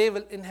 for they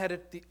will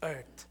inherit the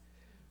earth.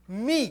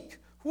 Meek.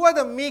 Who are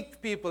the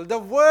meek people? The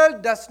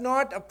world does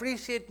not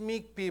appreciate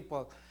meek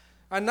people.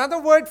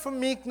 Another word for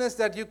meekness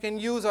that you can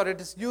use, or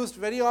it is used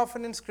very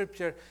often in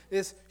Scripture,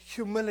 is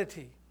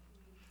humility.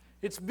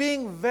 It's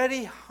being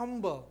very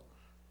humble.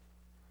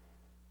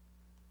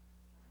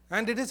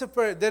 And there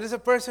is a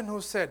person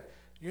who said,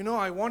 you know,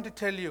 I want to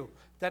tell you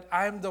that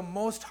I am the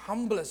most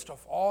humblest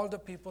of all the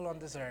people on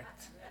this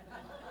earth.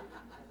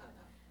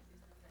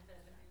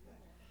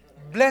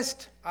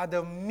 Blessed are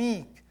the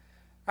meek.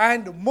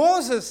 And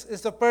Moses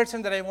is the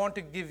person that I want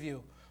to give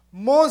you.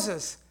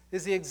 Moses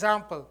is the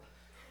example.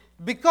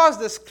 Because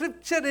the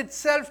scripture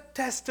itself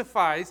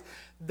testifies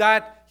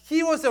that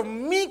he was the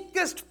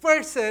meekest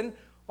person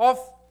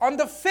on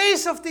the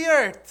face of the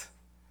earth.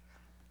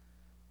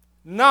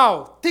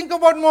 Now, think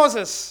about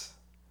Moses.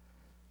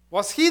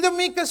 Was he the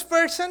meekest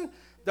person?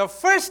 The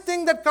first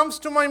thing that comes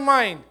to my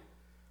mind,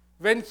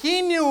 when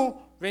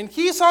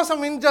he saw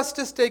some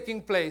injustice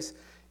taking place,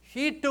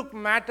 he took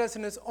matters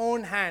in his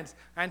own hands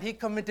and he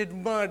committed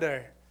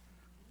murder.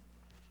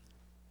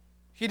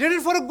 He did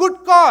it for a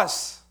good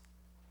cause.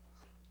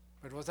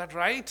 But was that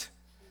right?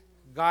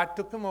 God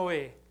took him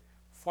away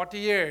 40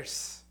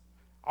 years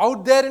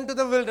out there into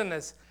the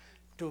wilderness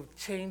to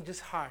change his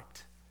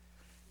heart,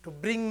 to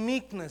bring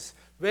meekness,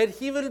 where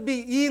he will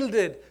be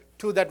yielded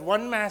to that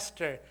one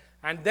master.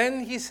 And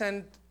then he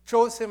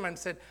chose him and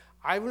said,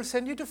 I will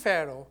send you to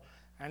Pharaoh.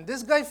 And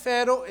this guy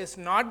Pharaoh is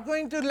not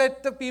going to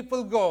let the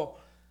people go.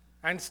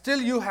 And still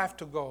you have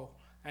to go.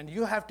 And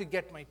you have to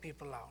get my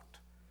people out.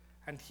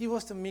 And he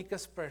was the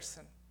meekest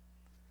person.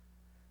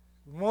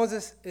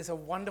 Moses is a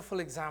wonderful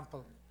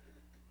example.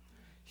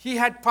 He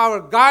had power.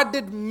 God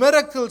did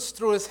miracles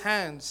through his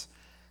hands.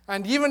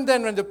 And even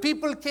then, when the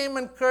people came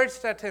and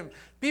cursed at him,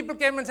 people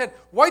came and said,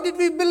 why did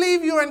we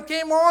believe you and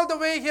came all the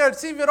way here?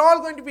 See, we're all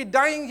going to be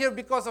dying here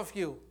because of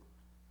you.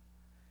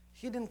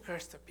 He didn't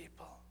curse the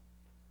people.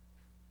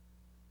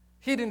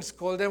 He didn't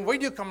scold them. Why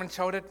do you come and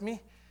shout at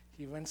me?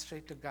 He went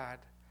straight to God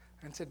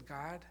and said,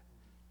 God,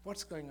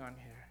 what's going on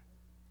here?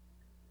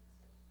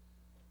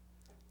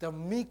 The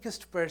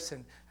meekest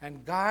person,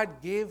 and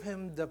God gave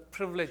him the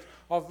privilege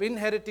of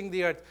inheriting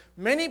the earth.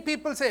 Many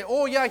people say,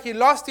 oh yeah, he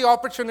lost the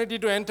opportunity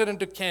to enter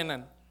into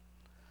Canaan.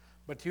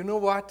 But you know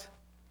what?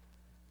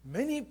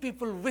 Many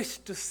people wish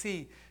to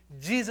see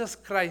Jesus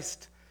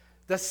Christ,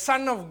 the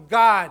Son of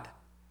God,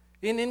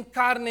 in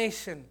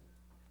incarnation.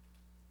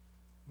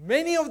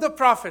 Many of the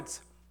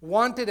prophets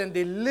wanted and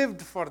they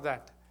lived for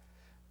that.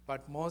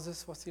 But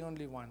Moses was the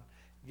only one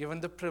given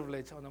the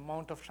privilege on the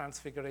Mount of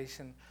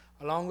Transfiguration,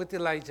 along with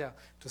Elijah,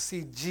 to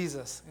see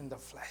Jesus in the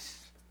flesh.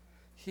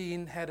 He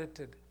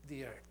inherited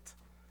the earth.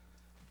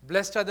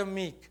 Blessed are the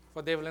meek,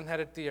 for they will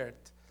inherit the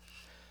earth.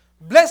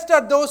 Blessed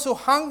are those who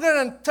hunger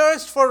and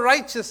thirst for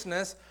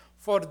righteousness,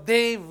 for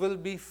they will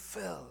be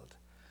filled.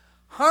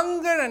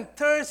 Hunger and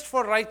thirst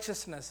for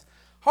righteousness.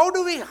 How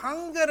do we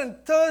hunger and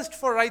thirst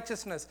for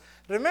righteousness?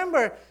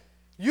 Remember,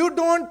 you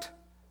don't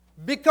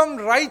become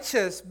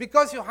righteous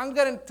because you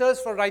hunger and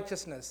thirst for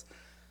righteousness.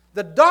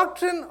 The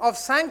doctrine of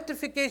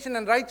sanctification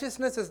and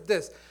righteousness is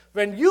this.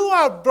 When you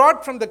are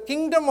brought from the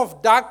kingdom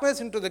of darkness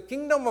into the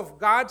kingdom of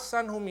God's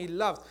Son whom He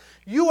loves,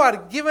 you are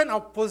given a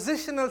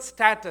positional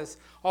status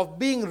of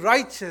being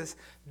righteous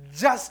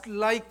just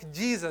like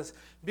Jesus.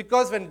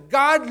 Because when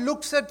God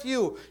looks at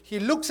you, He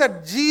looks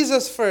at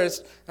Jesus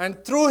first,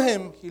 and through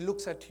Him, He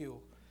looks at you.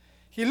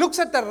 He looks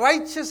at the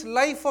righteous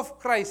life of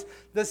Christ,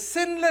 the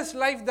sinless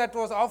life that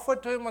was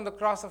offered to Him on the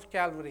cross of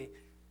Calvary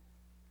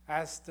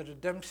as the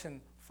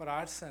redemption for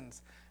our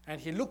sins. And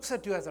He looks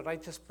at you as a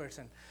righteous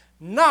person.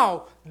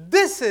 Now,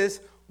 this is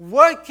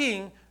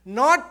working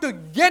not to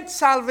get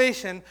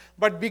salvation,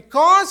 but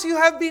because you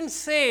have been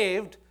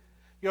saved,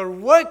 you're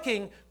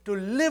working to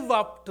live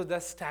up to the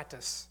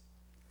status.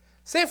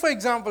 Say, for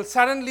example,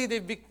 suddenly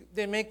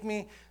they make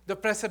me the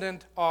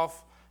president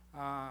of,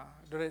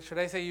 should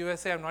I say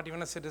USA? I'm not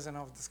even a citizen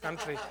of this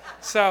country.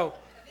 So,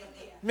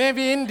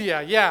 maybe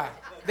India, yeah.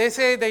 They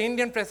say the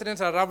Indian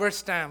presidents are rubber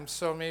stamps,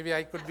 so maybe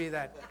I could be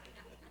that.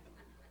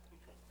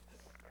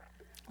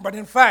 But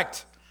in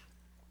fact,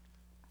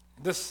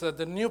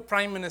 the new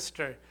prime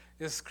minister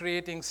is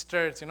creating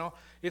stirs,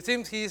 It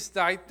seems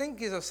I think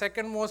he's the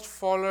second most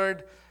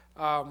followed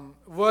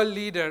world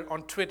leader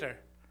on Twitter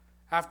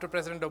after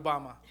President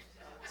Obama.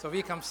 So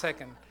we come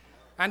second.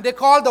 And they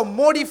call the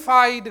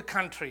modified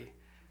country.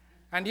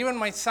 And even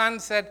my son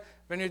said,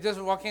 when you're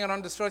just walking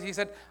around the store, he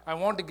said, I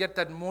want to get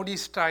that Modi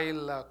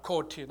style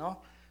coat,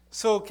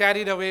 So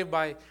carried away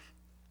by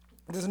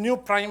this new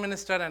prime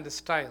minister and his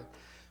style.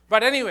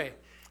 But anyway,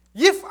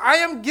 if I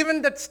am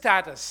given that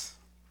status,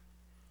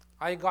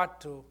 I got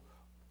to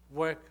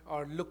work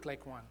or look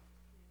like one.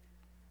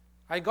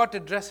 I got to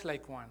dress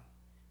like one.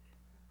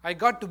 I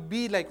got to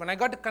be like one. I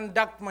got to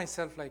conduct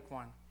myself like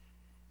one.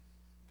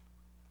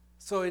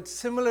 So it's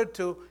similar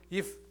to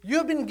if you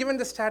have been given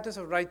the status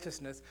of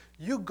righteousness,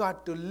 you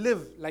got to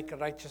live like a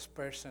righteous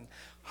person.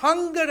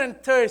 Hunger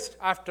and thirst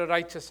after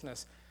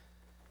righteousness.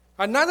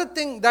 Another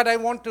thing that I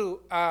want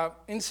to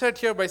insert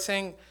here by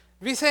saying,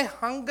 we say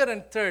hunger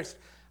and thirst.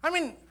 I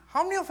mean,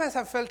 how many of us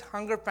have felt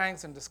hunger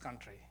pangs in this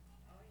country?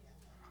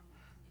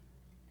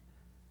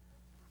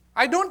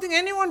 I don't think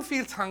anyone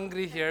feels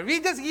hungry here.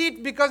 We just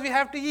eat because we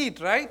have to eat,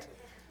 right?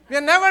 We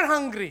are never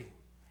hungry.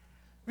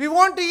 We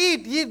want to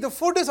eat. The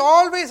food is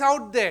always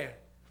out there.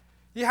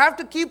 You have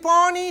to keep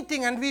on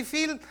eating, and we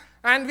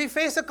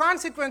face the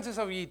consequences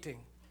of eating.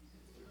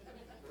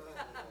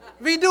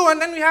 We do, and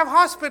then we have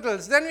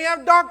hospitals, then we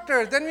have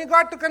doctors, then we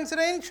got to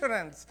consider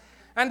insurance.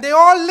 And they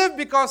all live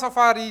because of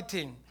our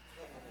eating.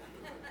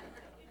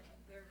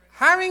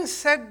 Having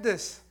said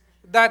this,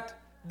 that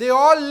they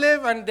all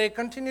live and they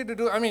continue to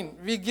do,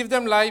 we give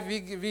them life,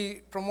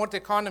 we promote the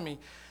economy.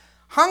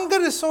 Hunger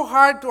is so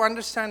hard to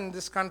understand in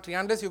this country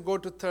unless you go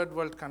to third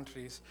world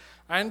countries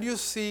and you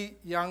see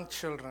young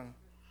children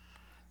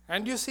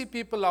and you see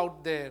people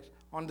out there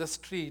on the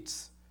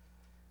streets.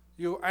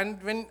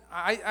 When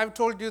I've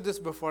told you this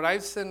before,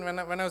 I've seen when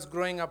I was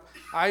growing up,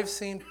 I've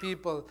seen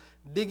people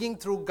digging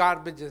through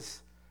garbages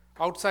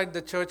outside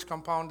the church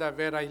compound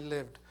where I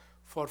lived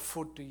for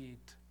food to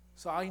eat.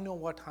 So I know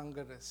what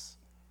hunger is.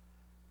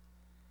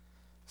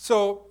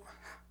 So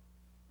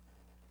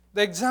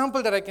the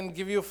example that I can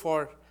give you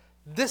for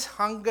this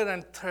hunger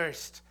and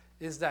thirst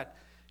is that,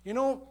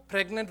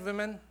 pregnant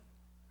women,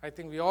 I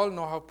think we all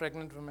know how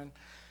pregnant women,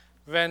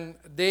 when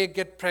they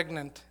get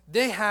pregnant,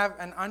 they have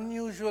an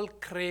unusual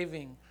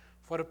craving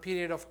for a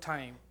period of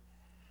time.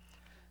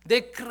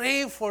 They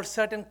crave for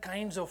certain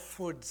kinds of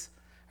foods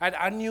at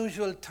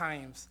unusual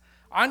times,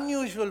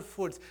 unusual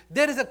foods.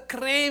 There is a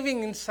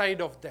craving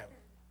inside of them.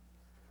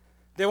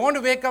 They want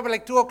to wake up at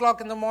like 2 o'clock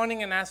in the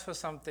morning and ask for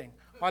something.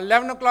 Or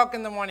 11 o'clock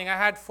in the morning. I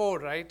had 4,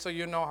 right? So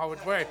you know how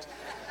it works.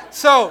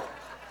 So,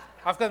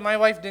 of course, my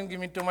wife didn't give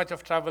me too much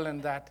of trouble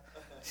in that.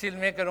 She'll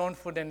make her own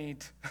food and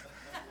eat.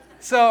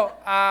 So,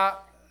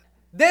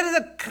 there is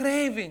a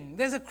craving.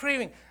 There's a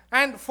craving.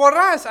 And for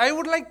us, I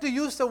would like to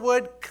use the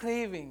word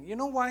craving. You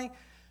know why?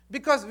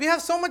 Because we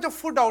have so much of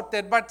food out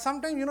there, but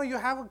sometimes, you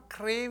have a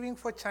craving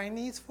for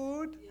Chinese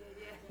food.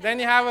 Then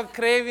you have a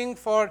craving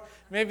for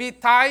maybe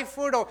Thai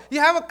food, or you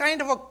have a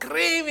kind of a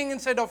craving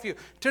inside of you.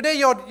 Today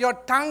your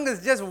tongue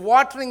is just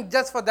watering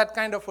just for that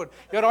kind of food.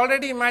 You're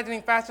already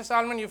imagining, Pastor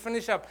Solomon, you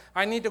finish up.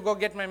 I need to go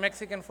get my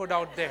Mexican food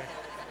out there.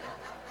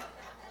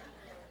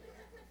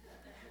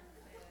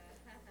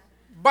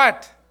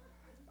 But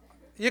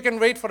you can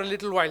wait for a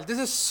little while. This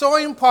is so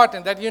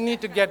important that you need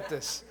to get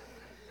this.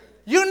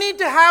 You need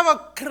to have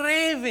a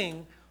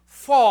craving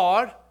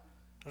for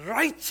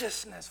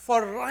righteousness,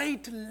 for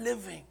right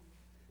living.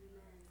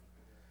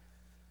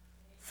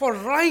 For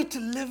right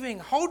living.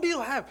 How do you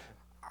have?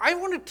 I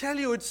want to tell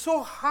you, it's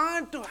so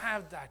hard to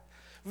have that.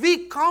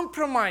 We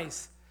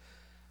compromise.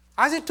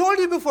 As I told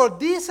you before,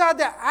 these are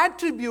the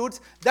attributes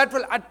that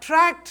will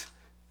attract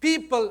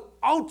people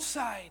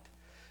outside.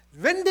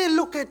 When they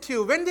look at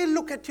you, when they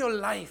look at your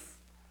life,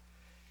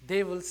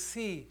 they will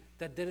see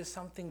that there is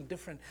something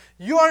different.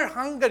 Your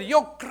hunger,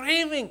 your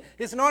craving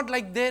is not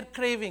like their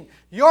craving.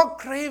 Your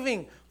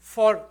craving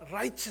for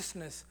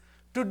righteousness,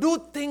 to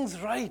do things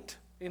right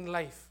in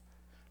life,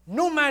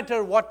 no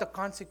matter what the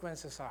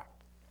consequences are.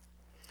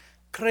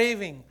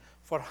 Craving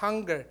for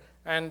hunger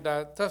and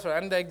thirst.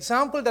 And the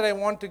example that I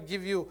want to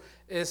give you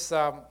is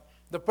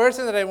the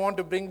person that I want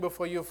to bring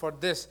before you for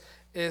this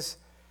is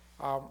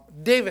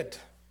David.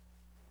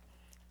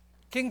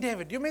 King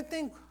David. You may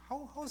think,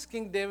 how is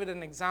King David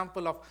an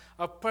example of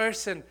a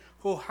person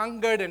who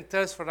hungered and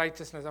thirsted for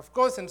righteousness? Of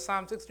course, in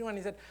Psalm 61,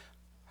 he said,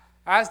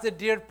 as the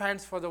deer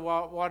pants for the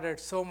water,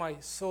 so my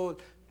soul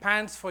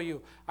pants for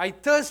you. I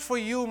thirst for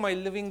you, my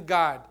living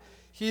God.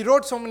 He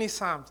wrote so many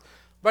psalms.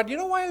 But you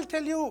know why I'll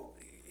tell you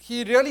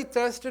he really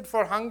thirsted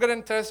for hunger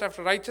and thirst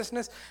after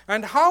righteousness,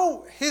 and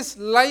how his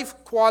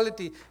life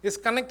quality is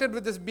connected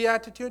with this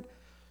beatitude?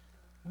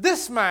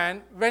 This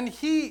man, when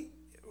he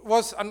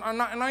was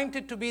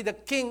anointed to be the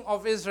king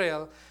of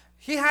Israel,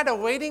 he had a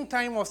waiting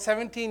time of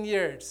 17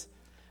 years.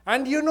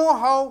 And you know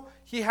how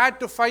he had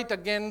to fight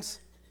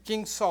against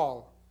King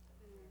Saul.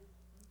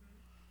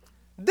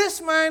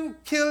 This man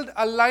killed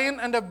a lion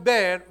and a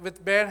bear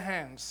with bare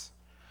hands.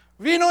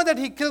 We know that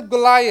he killed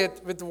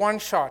Goliath with one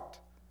shot.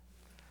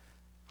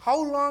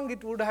 How long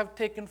it would have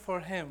taken for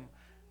him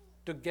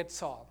to get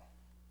Saul?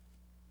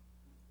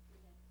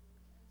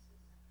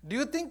 Do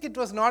you think it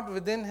was not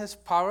within his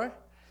power?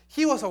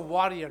 He was a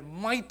warrior,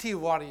 mighty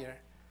warrior.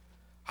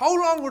 How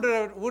long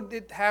would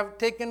it have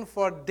taken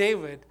for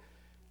David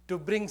to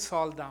bring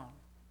Saul down?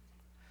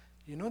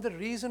 You know the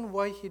reason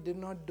why he did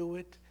not do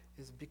it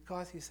is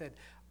because he said,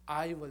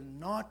 I will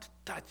not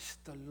touch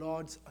the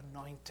Lord's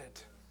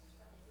anointed.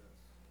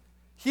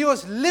 He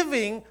was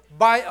living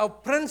by a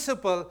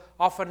principle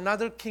of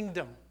another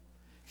kingdom.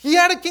 He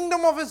had a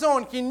kingdom of his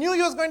own. He knew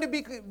he was going to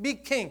be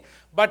king,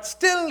 but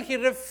still he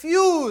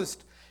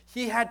refused.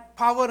 He had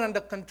power under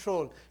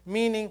control,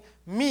 meaning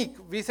meek.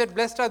 We said,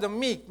 blessed are the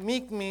meek.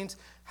 Meek means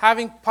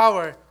having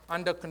power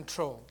under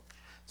control.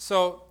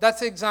 So that's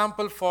the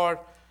example for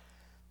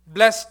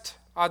blessed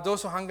are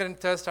those who hunger and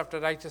thirst after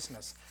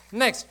righteousness.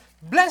 Next,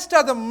 blessed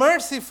are the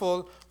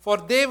merciful, for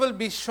they will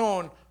be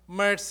shown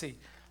mercy.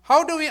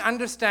 How do we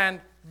understand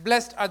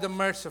blessed are the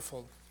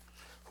merciful?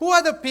 Who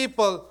are the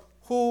people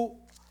who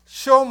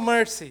show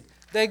mercy?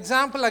 The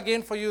example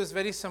again for you is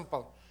very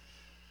simple.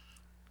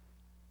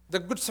 The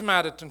Good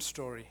Samaritan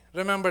story.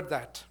 Remember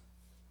that.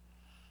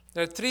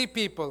 There are three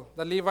people,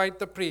 the Levite,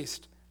 the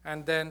priest,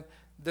 and then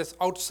this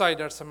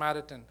outsider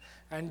Samaritan.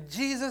 And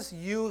Jesus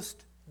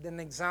used an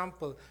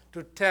example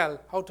to tell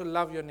how to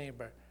love your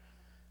neighbor.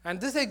 And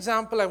this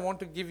example I want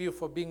to give you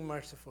for being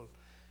merciful.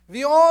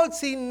 We all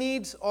see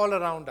needs all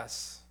around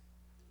us.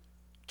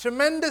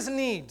 Tremendous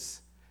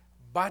needs.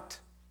 But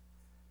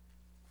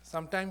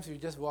sometimes you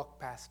just walk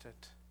past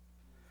it.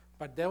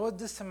 But there was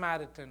this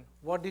Samaritan.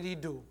 What did he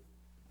do?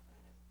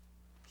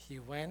 He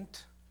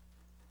went,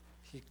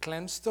 he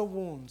cleansed the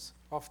wounds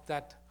of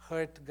that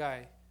hurt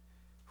guy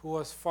who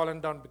was fallen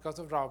down because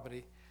of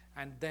robbery.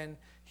 And then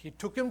he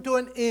took him to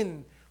an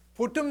inn,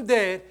 put him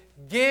there,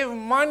 gave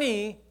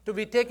money to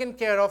be taken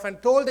care of,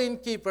 and told the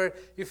innkeeper,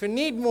 if you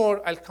need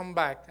more, I'll come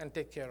back and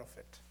take care of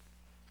it.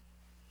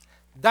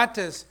 That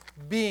is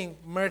being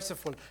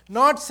merciful.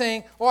 Not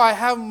saying, oh, I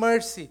have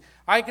mercy.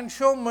 I can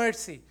show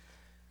mercy.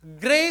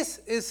 Grace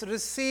is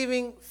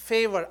receiving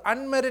favor,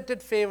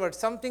 unmerited favor,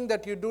 something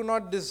that you do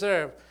not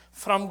deserve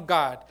from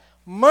God.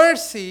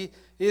 Mercy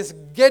is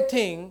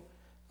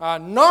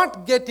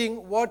not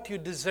getting what you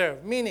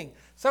deserve. Meaning,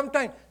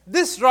 sometimes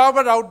this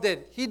robber out there,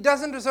 he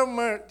does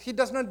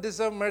not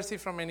deserve mercy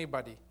from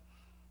anybody.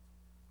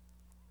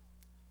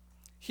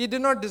 He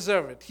did not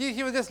deserve it.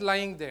 He was just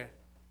lying there.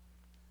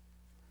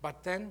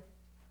 But then,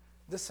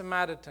 the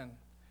Samaritan,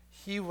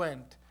 he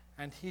went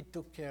and he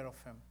took care of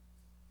him.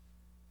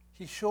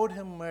 He showed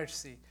him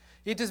mercy.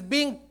 It is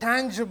being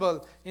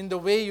tangible in the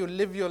way you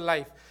live your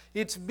life.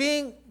 It's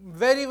being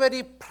very,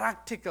 very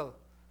practical.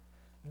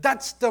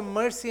 That's the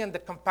mercy and the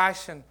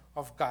compassion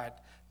of God.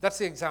 That's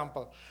the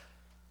example.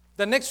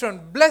 The next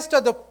one, blessed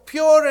are the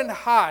pure in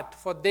heart,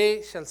 for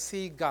they shall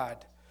see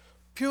God.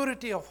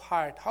 Purity of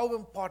heart, how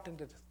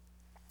important it is.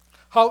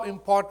 How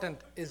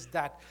important is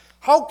that?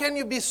 How can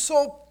you be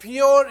so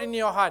pure in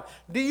your heart?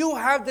 Do you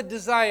have the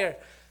desire?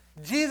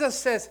 Jesus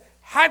says,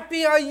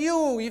 happy are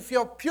you if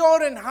you're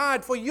pure in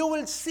heart, for you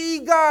will see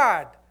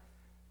God.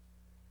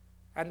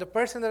 And the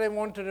person that I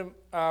want to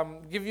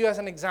give you as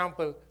an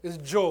example is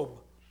Job.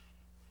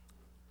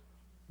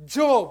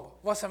 Job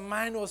was a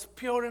man who was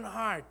pure in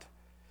heart.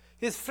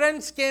 His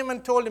friends came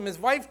and told him, his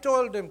wife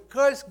told him,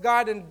 curse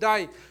God and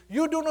die.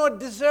 You do not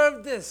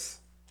deserve this.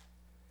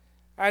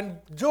 And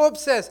Job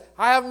says,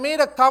 I have made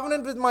a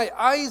covenant with my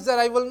eyes that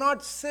I will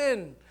not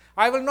sin.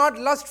 I will not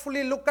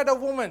lustfully look at a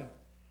woman.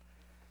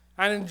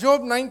 And in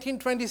Job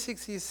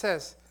 19:26 he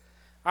says,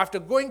 after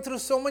going through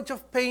so much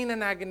of pain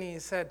and agony, he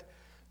said,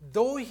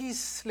 though he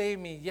slay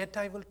me, yet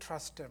I will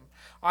trust him.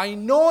 I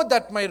know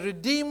that my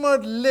Redeemer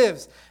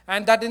lives,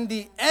 and that in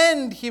the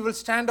end he will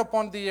stand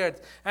upon the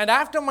earth. And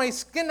after my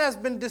skin has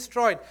been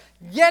destroyed,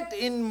 yet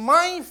in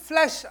my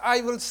flesh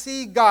I will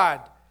see God.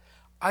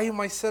 I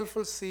myself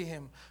will see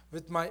him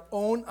with my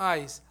own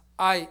eyes,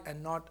 I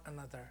and not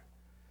another.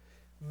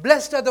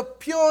 Blessed are the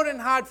pure in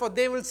heart, for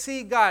they will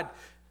see God.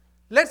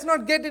 Let's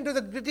not get into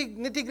the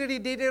nitty-gritty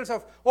details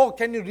of, oh,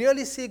 can you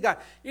really see God?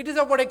 It is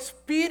about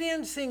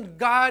experiencing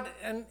God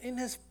and in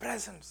His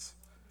presence.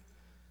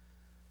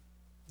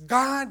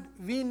 God,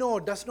 we know,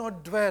 does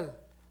not dwell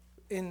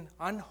in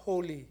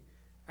unholy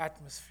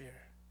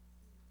atmosphere.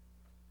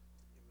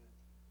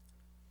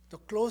 The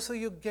closer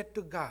you get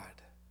to God,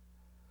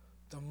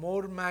 the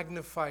more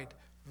magnified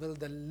will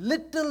the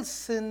little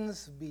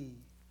sins be.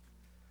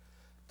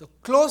 The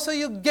closer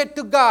you get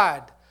to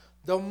God,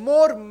 the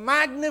more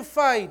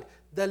magnified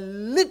the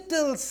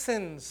little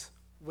sins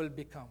will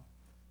become.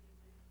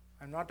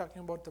 I'm not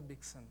talking about the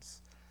big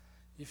sins.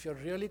 If you're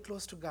really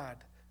close to God,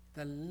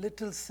 the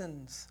little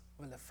sins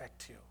will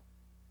affect you.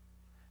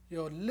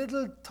 Your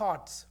little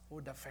thoughts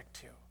would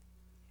affect you.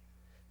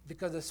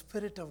 Because the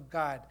Spirit of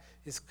God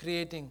is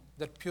creating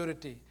that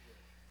purity.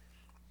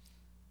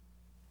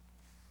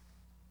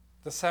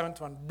 The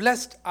seventh one,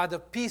 blessed are the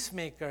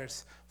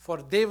peacemakers,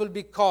 for they will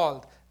be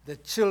called the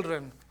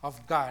children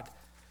of God.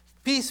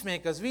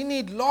 Peacemakers. We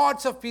need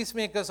lots of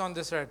peacemakers on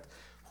this earth.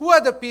 Who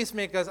are the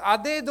peacemakers?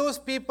 Are they those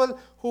people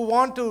who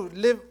want to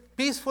live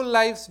peaceful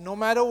lives no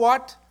matter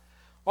what?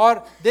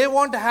 Or they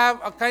want to have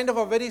a kind of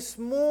a very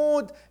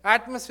smooth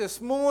atmosphere,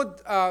 smooth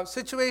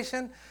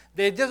situation.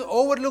 They just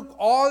overlook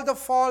all the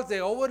faults. They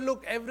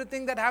overlook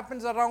everything that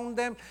happens around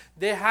them.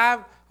 They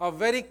have a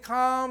very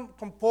calm,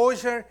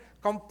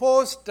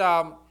 composed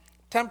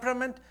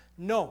temperament.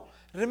 No.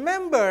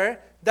 Remember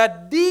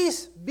that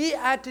these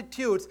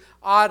beatitudes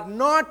are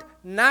not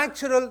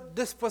natural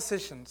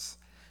dispositions.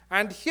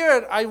 And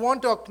here I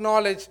want to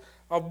acknowledge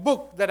a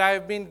book that I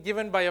have been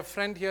given by a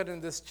friend here in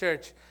this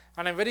church.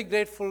 And I'm very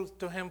grateful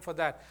to him for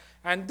that.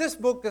 And this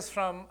book is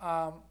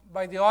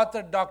by the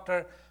author,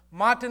 Dr.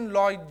 Martin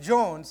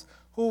Lloyd-Jones,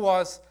 who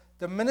was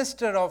the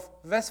minister of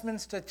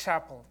Westminster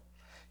Chapel.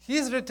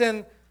 He's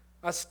written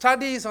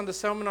studies on the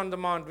Sermon on the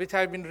Mount, which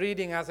I've been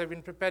reading as I've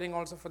been preparing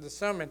also for the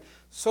sermon.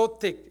 So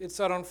thick, it's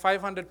around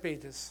 500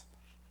 pages.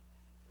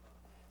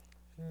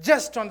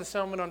 Just on the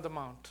Sermon on the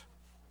Mount.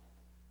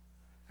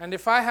 And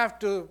if I have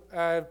to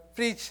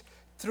preach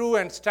through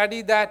and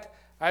study that,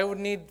 I would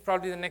need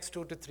probably the next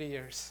 2 to 3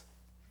 years.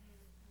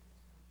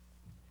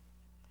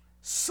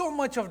 So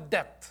much of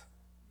depth.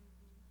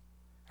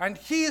 And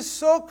he is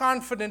so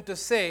confident to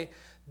say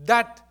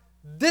that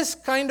this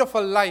kind of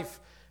a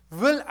life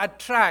will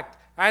attract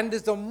and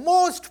is the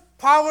most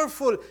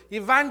powerful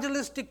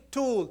evangelistic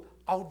tool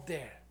out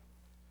there.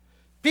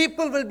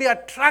 People will be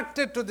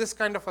attracted to this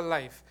kind of a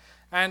life.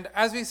 And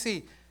as we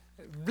see,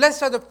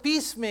 blessed are the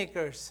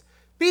peacemakers.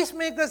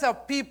 Peacemakers are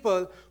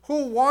people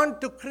who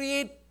want to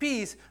create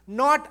peace,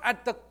 not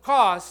at the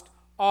cost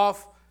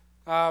of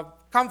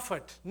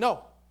comfort.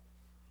 No.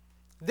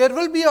 There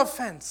will be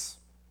offense,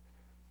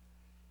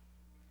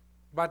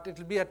 but it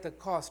will be at the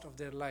cost of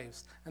their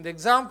lives. And the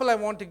example I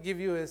want to give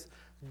you is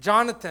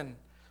Jonathan,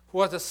 who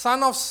was the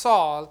son of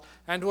Saul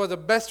and who was the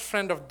best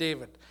friend of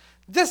David.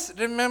 Just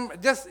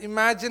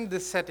imagine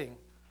this setting,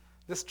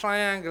 this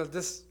triangle,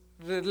 this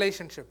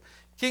relationship.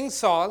 King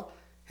Saul,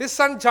 his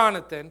son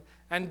Jonathan,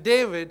 and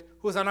David,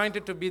 who's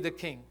anointed to be the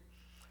king.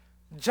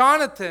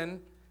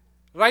 Jonathan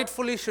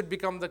rightfully should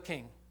become the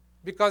king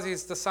because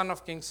he's the son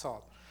of King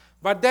Saul.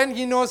 But then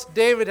he knows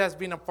David has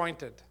been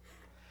appointed.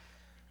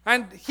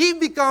 And he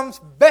becomes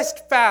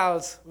best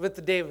pals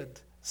with David,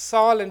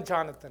 Saul and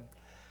Jonathan.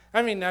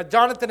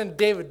 Jonathan and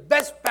David,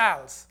 best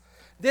pals.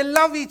 They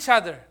love each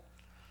other.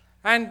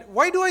 And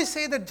why do I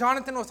say that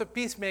Jonathan was a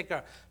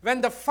peacemaker?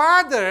 When the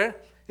father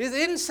is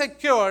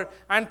insecure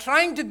and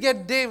trying to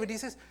get David, he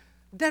says,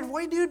 Dad,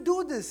 why do you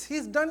do this?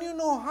 He's done you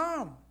no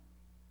harm.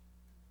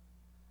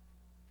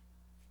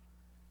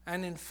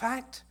 And in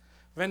fact,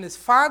 when his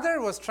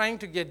father was trying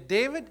to get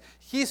David,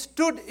 he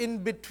stood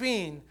in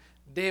between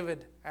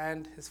David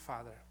and his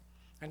father.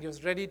 And he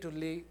was ready to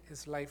lay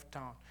his life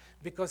down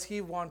because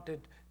he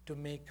wanted to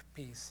make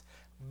peace.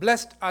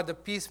 Blessed are the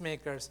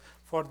peacemakers,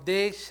 for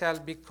they shall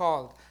be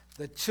called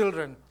the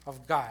children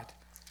of God.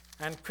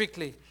 And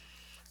quickly,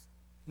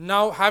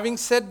 now having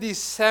said these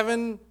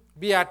 7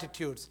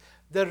 beatitudes,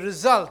 the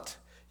result,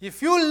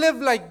 if you live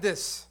like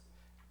this,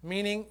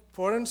 meaning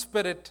poor in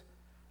spirit,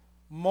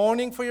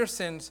 mourning for your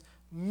sins,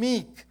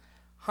 meek,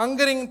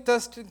 hungering and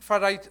thirsting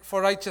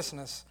for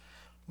righteousness,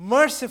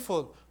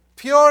 merciful,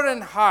 pure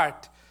in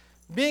heart,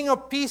 being a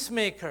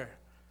peacemaker,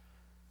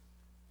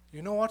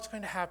 you know what's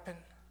going to happen?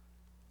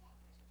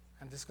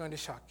 And this is going to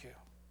shock you.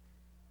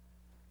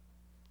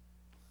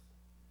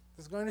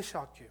 This is going to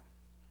shock you.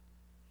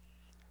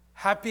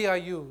 Happy are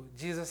you,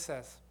 Jesus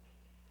says.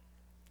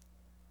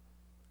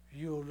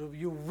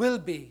 You will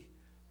be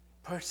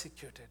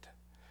persecuted.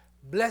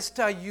 Blessed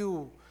are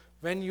you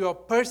when you are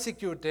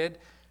persecuted,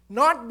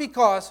 not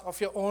because of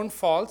your own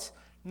faults,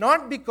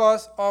 not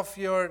because of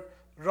your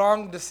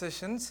wrong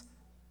decisions.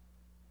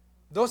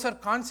 Those are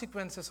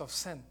consequences of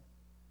sin.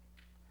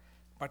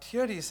 But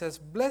here he says,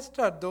 blessed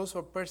are those who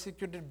are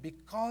persecuted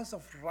because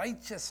of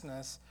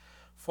righteousness,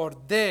 for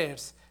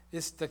theirs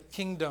is the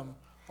kingdom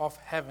of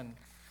heaven.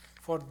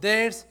 For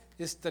theirs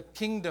is the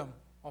kingdom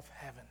of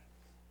heaven.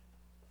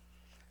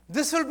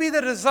 This will be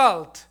the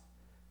result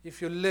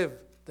if you live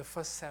the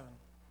first 7.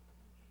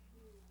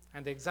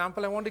 And the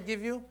example I want to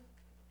give you,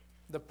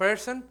 the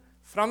person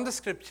from the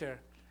scripture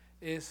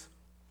is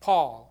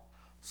Paul.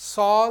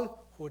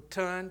 Saul who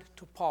turned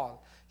to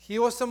Paul. He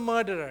was a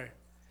murderer.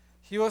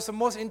 He was the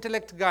most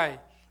intellect guy.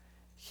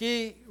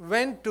 He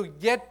went to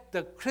get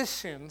the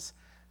Christians,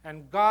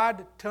 and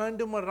God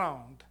turned him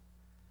around.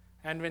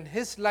 And when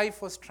his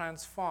life was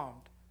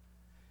transformed,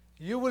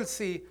 you will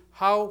see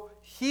how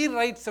he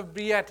writes the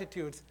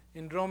Beatitudes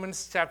in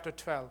Romans chapter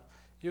 12.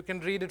 You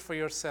can read it for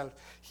yourself.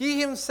 He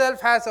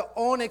himself has his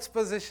own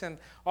exposition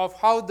of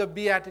how the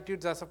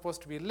Beatitudes are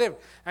supposed to be lived.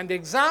 And the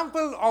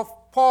example of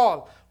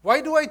Paul,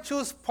 why do I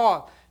choose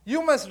Paul?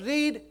 You must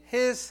read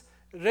his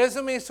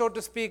resume, so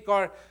to speak,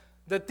 or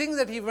the things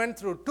that he went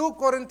through. 2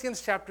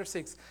 Corinthians chapter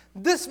 6.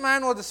 This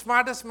man was the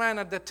smartest man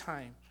at the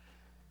time.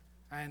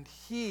 And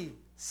he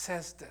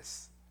says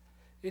this: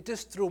 it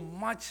is through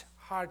much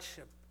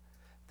hardship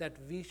that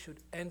we should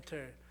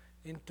enter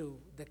into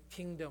the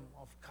kingdom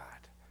of God.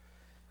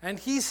 And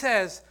he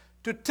says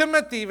to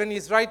Timothy when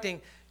he's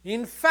writing,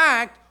 in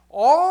fact,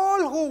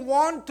 all who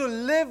want to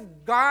live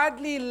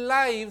godly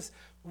lives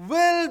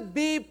will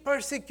be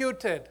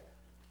persecuted.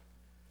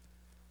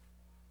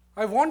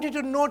 I want you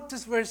to note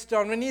this verse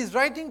down. When he's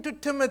writing to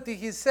Timothy,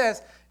 he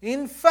says,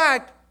 in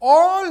fact,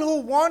 all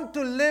who want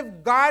to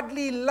live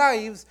godly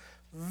lives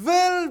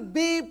will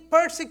be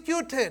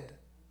persecuted.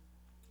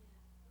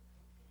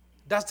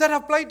 Does that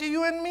apply to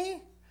you and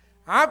me?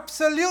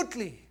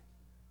 Absolutely.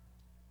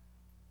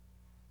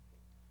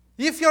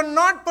 If you're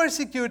not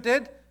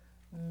persecuted,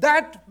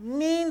 that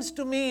means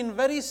to me in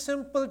very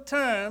simple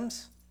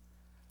terms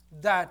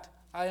that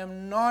I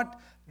am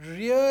not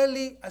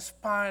really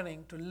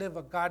aspiring to live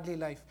a godly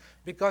life,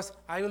 because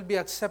I will be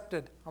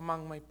accepted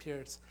among my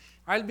peers.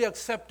 I'll be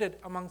accepted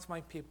amongst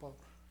my people.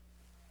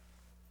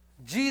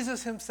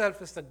 Jesus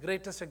himself is the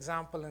greatest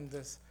example in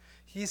this.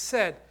 He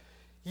said,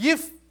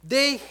 if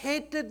they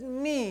hated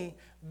me,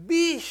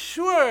 be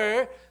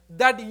sure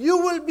that you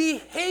will be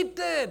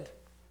hated.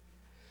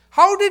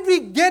 How did we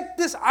get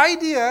this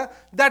idea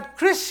that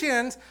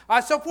Christians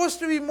are supposed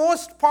to be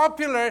most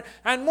popular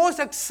and most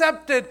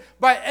accepted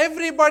by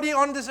everybody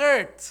on this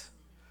earth?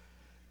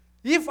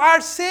 If our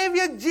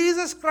Savior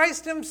Jesus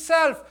Christ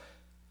himself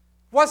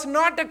was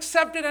not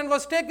accepted and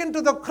was taken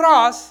to the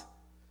cross,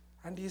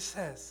 and he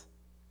says,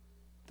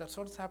 that's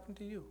what's happened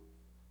to you.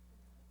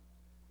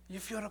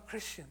 If you're a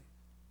Christian,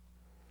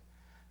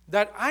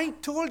 that I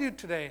told you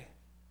today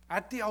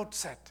at the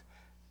outset,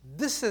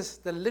 this is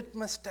the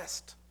litmus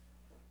test.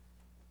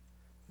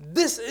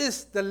 This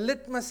is the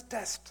litmus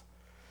test.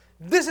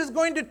 This is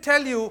going to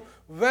tell you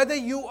whether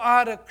you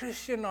are a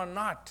Christian or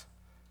not.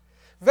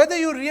 Whether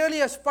you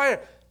really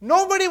aspire.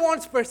 Nobody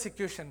wants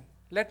persecution.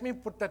 Let me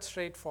put that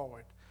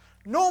straightforward.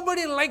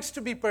 Nobody likes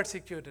to be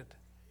persecuted.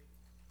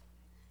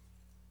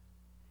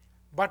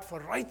 But for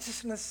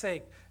righteousness'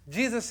 sake,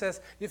 Jesus says,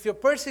 if you're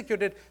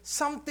persecuted,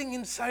 something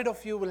inside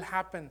of you will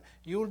happen.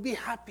 You will be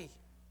happy.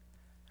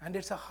 And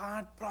it's a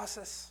hard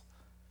process.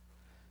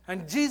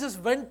 And Jesus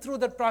went through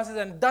that process,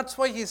 and that's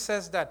why he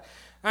says that.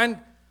 And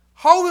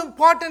how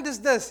important is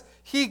this?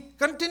 He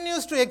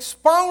continues to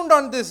expound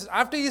on this.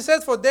 After he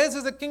says, for theirs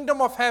is the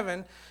kingdom of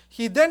heaven,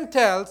 he then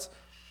tells,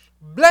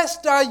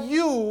 blessed are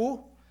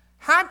you,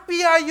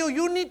 happy are you.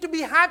 You need to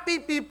be happy,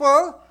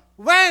 people.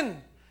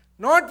 When?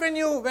 Not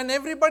when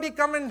everybody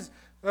come and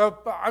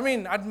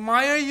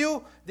admire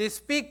you. They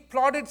speak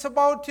plaudits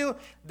about you.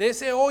 They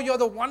say, oh, you're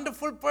the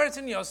wonderful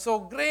person. You're so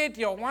great.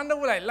 You're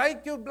wonderful. I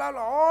like you, blah,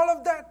 blah, all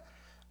of that.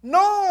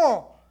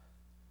 No.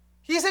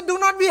 He said, do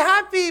not be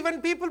happy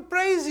when people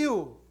praise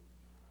you.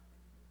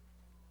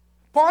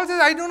 Paul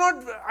says, I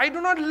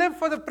do not live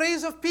for the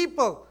praise of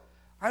people.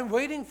 I'm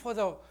waiting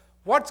for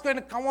what's going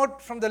to come out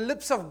from the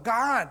lips of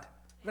God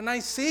when I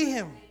see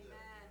him. Amen.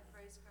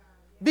 Praise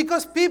God.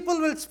 Because people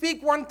will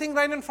speak one thing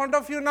right in front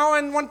of you now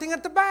and one thing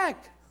at the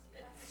back.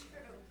 That's true.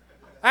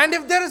 And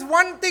if there is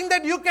one thing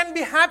that you can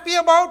be happy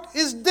about,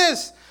 is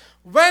this.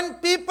 When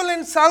people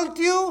insult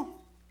you,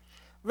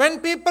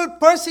 when people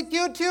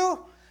persecute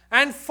you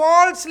and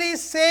falsely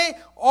say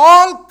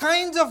all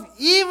kinds of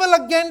evil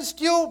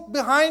against you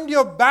behind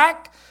your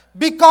back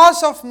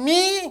because of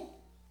me,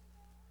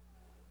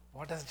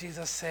 what does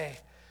Jesus say?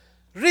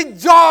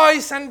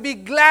 Rejoice and be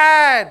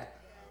glad,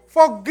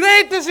 for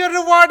great is your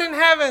reward in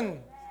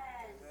heaven.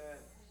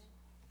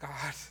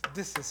 God,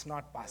 this is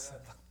not possible.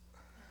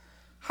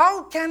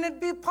 How can it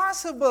be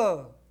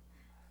possible?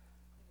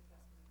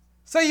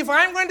 So if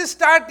I'm going to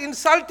start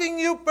insulting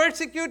you,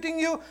 persecuting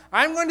you,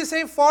 I'm going to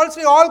say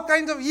falsely all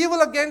kinds of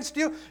evil against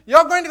you,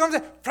 you're going to come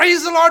and say,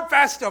 praise the Lord,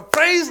 Pastor.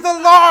 Praise the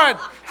Lord.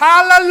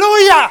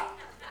 Hallelujah.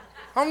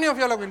 How many of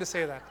you are going to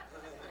say that?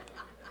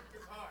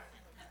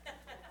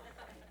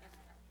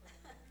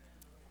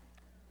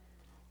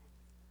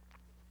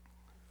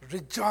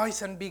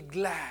 Rejoice and be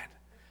glad.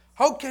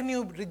 How can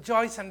you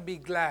rejoice and be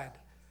glad?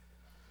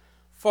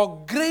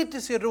 For great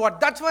is your reward.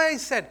 That's why I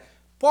said,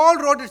 Paul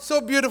wrote it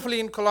so beautifully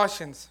in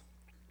Colossians.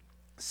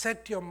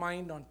 Set your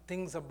mind on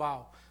things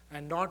above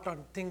and not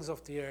on things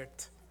of the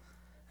earth.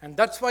 And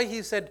that's why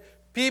he said,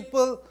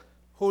 People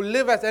who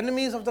live as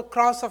enemies of the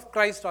cross of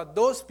Christ are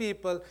those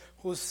people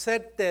who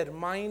set their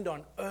mind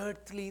on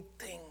earthly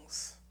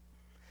things.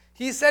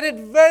 He said it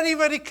very,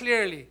 very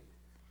clearly.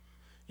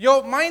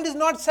 Your mind is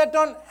not set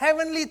on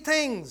heavenly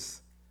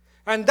things.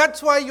 And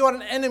that's why you are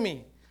an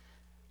enemy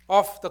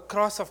of the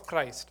cross of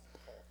Christ.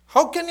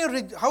 How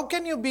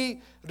can you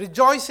be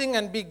rejoicing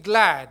and be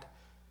glad?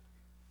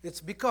 It's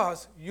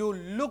because you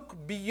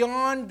look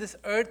beyond this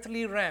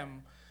earthly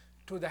realm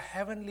to the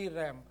heavenly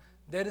realm.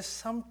 There is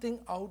something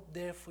out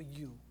there for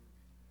you.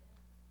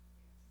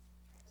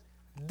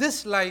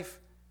 This life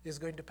is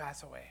going to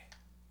pass away.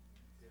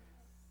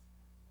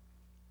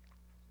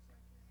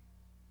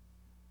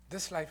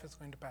 This life is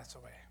going to pass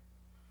away.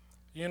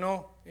 You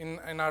know,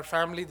 in our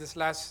family,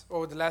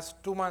 over the last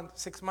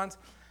 6 months,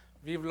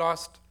 we've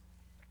lost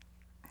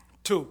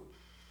 2.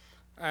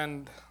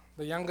 And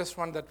the youngest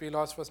one that we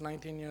lost was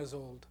 19 years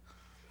old.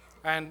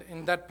 And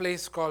in that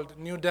place called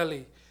New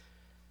Delhi,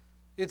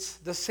 it's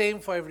the same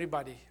for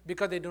everybody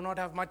because they do not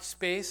have much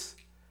space.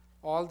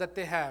 All that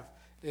they have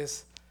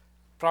is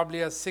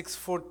probably a 6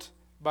 foot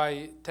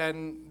by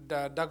 10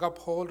 dug up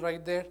hole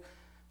right there.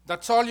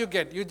 That's all you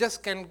get. You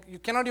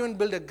cannot even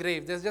build a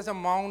grave. There's just a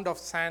mound of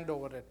sand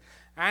over it.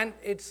 And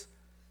it's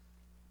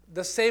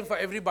the same for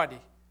everybody.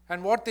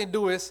 And what they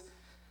do is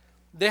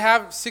they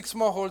have 6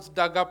 more holes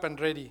dug up and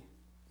ready.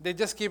 They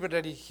just keep it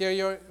ready.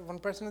 Here, one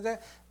person is there.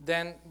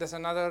 Then there's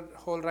another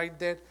hole right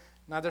there,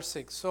 another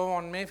 6. So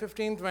on May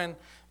 15th, when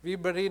we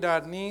buried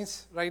our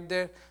niece right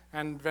there,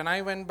 and when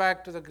I went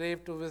back to the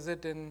grave to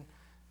visit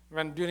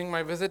during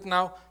my visit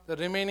now, the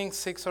remaining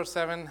 6 or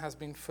 7 has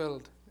been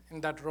filled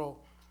in that row.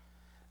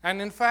 And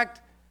in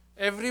fact,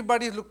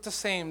 everybody looked the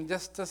same,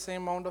 just the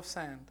same amount of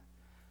sand.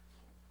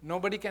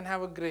 Nobody can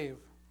have a grave.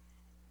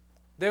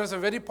 There was a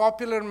very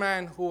popular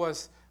man who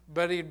was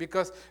buried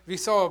because we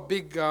saw a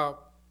big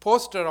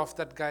poster of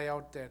that guy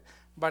out there.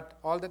 But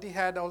all that he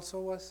had also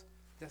was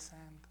just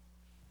sand.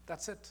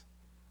 That's it.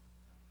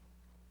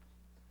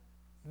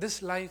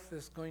 This life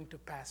is going to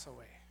pass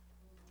away.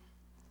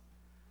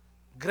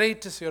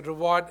 Great is your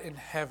reward in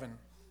heaven.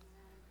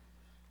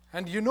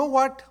 And you know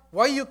what?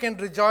 Why you can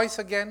rejoice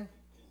again?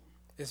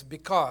 Is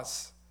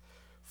because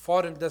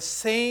for in the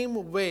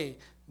same way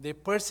they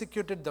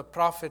persecuted the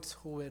prophets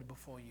who were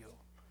before you.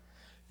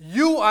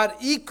 You are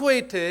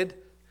equated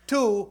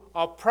to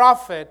a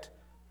prophet,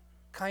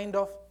 kind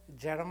of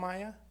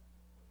Jeremiah,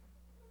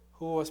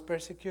 who was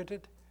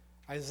persecuted,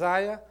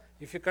 Isaiah,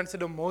 if you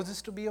consider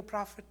Moses to be a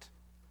prophet,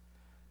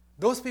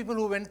 those people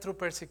who went through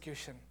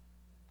persecution.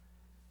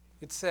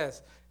 It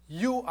says,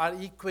 you are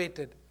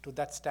equated to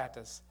that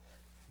status,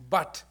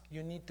 but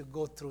you need to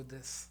go through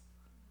this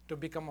to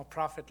become a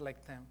prophet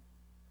like them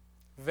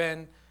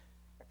when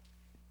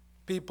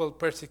people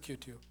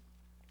persecute you.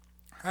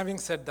 Having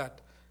said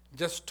that,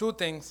 just 2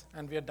 things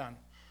and we are done.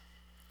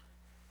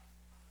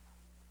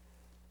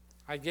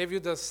 I gave you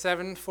the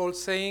 7-fold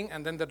saying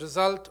and then the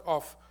result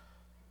of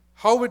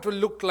how it will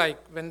look like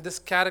when this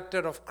character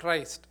of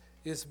Christ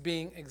is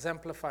being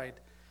exemplified.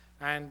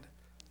 And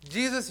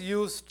Jesus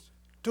used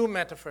 2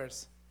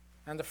 metaphors.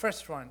 And the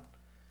first one,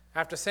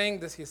 after saying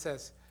this, he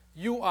says,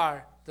 you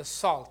are the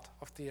salt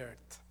of the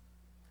earth.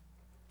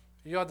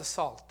 You are the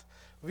salt.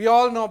 We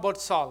all know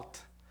about salt.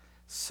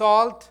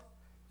 Salt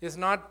is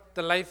not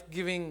the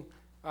life-giving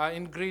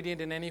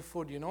ingredient in any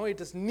food. You know,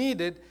 it is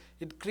needed.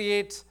 It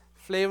creates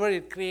flavor.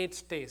 It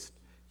creates taste.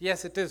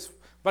 Yes, it is.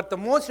 But the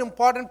most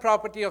important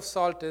property of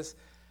salt is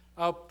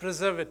a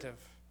preservative.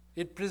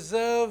 It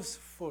preserves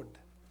food.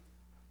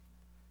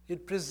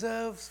 It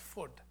preserves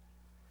food.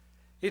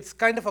 It's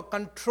kind of a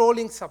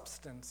controlling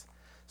substance.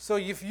 So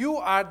if you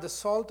are the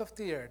salt of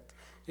the earth,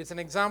 it's an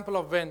example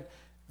of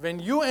when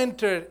you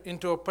enter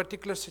into a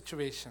particular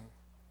situation,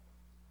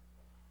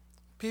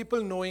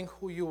 people knowing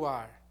who you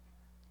are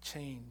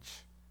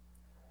change.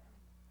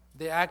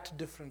 They act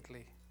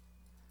differently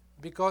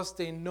because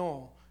they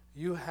know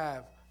you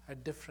have a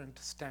different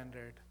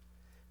standard.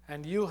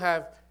 And you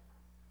have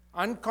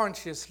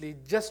unconsciously,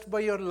 just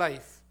by your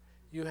life,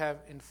 you have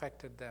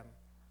infected them.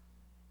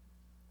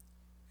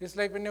 It's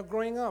like when you're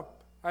growing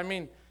up. I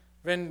mean,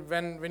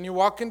 when you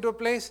walk into a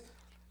place,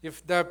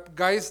 if the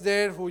guys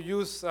there who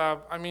use,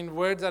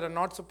 words that are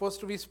not supposed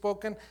to be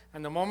spoken,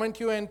 and the moment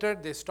you enter,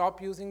 they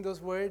stop using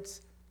those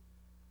words,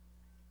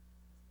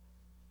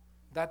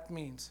 that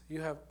means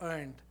you have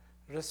earned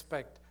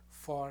respect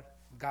for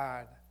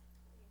God.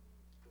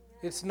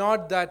 It's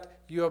not that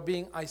you are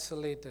being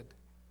isolated.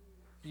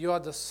 You are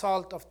the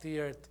salt of the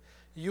earth.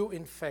 You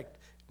infect.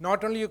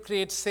 Not only you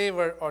create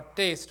savor or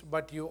taste,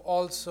 but you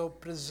also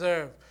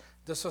preserve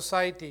the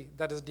society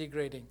that is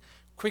degrading.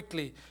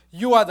 Quickly,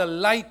 you are the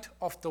light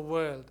of the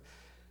world.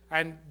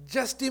 And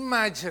just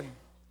imagine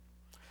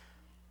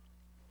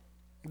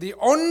the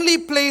only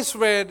place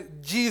where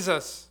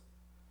Jesus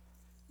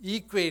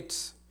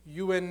equates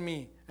you and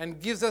me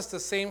and gives us the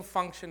same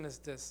function as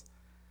this.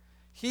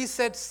 He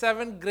said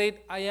 7 great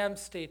I am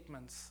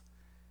statements,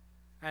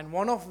 and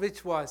one of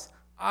which was,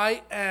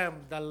 I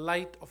am the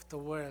light of the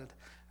world.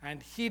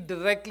 And he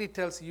directly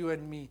tells you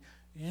and me,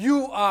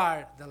 you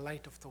are the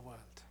light of the world.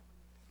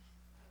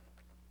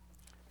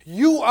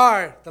 You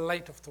are the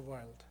light of the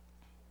world.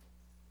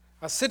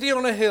 A city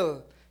on a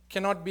hill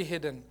cannot be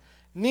hidden.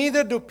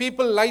 Neither do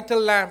people light a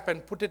lamp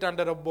and put it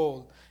under a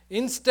bowl.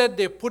 Instead,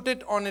 they put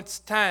it on its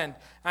stand,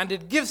 and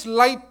it gives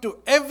light to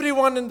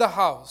everyone in the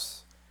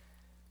house.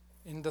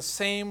 In the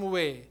same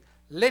way,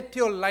 let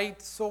your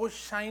light so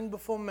shine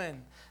before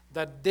men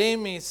that they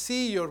may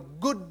see your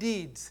good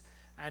deeds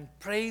and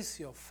praise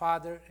your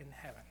Father in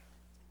heaven.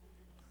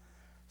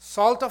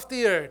 Salt of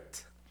the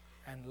earth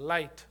and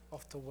light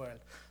of the world.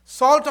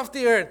 Salt of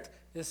the earth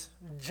is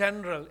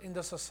general in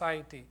the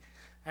society,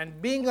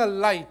 and being a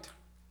light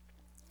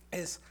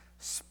is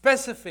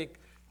specific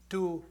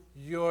to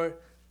your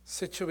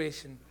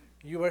situation,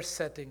 your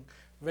setting.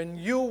 When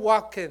you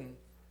walk in,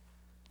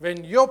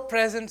 when your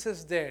presence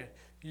is there,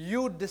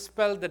 you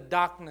dispel the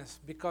darkness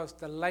because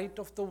the light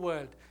of the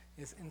world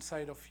is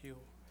inside of you.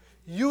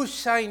 You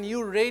shine,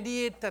 you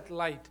radiate that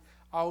light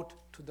out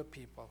to the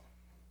people.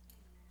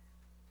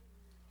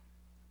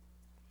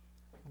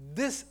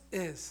 This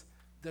is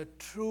the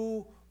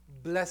true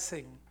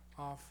blessing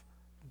of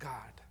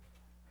God.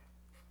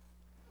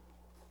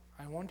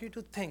 I want you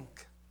to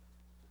think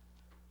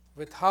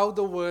with how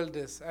the world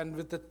is and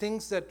with the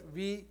things that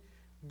we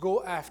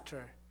go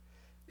after.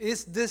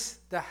 Is this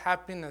the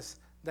happiness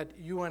that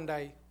you and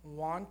I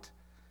want?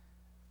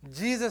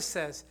 Jesus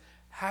says,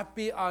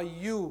 happy are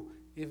you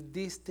if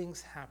these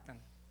things happen.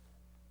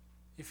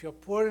 If you're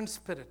poor in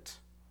spirit,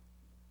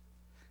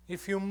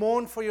 if you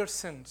mourn for your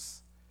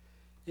sins,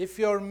 if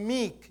you're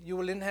meek, you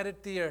will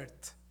inherit the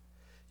earth.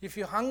 If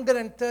you hunger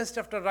and thirst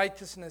after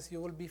righteousness,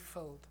 you will be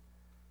filled.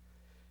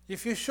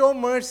 If you show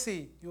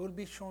mercy, you will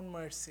be shown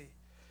mercy.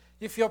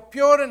 If you're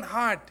pure in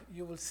heart,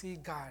 you will see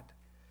God.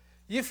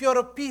 If you're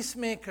a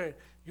peacemaker,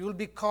 you will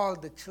be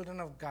called the children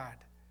of God.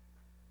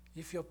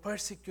 If you're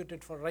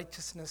persecuted for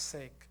righteousness'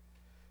 sake,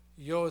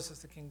 yours is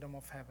the kingdom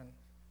of heaven.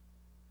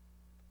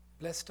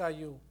 Blessed are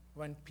you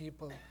when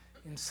people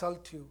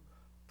insult you,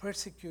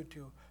 persecute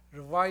you,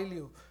 revile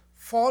you,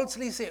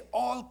 falsely say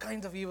all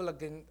kinds of evil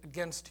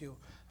against you.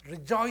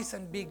 Rejoice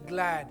and be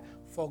glad,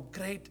 for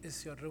great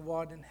is your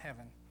reward in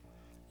heaven.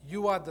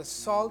 You are the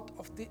salt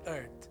of the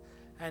earth,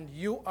 and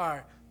you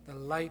are the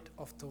light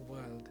of the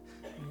world.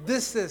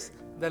 This is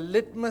the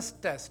litmus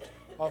test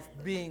of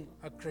being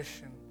a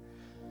Christian.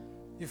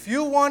 If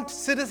you want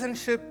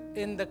citizenship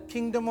in the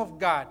kingdom of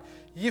God,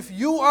 if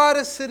you are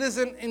a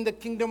citizen in the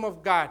kingdom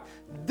of God,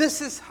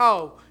 this is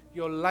how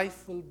your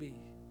life will be.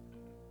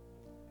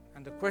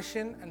 And the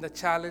question and the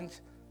challenge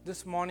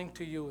this morning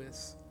to you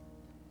is,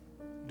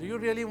 do you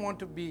really want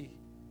to be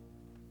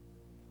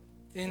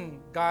in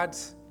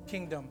God's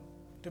kingdom,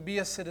 to be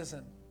a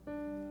citizen?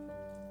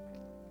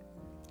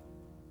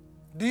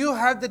 Do you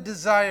have the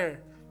desire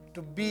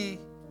to be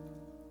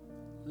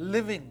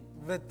living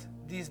with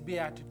these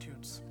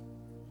beatitudes?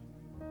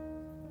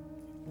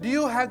 Do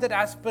you have that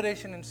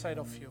aspiration inside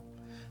of you?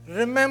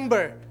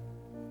 Remember,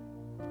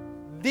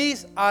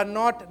 these are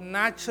not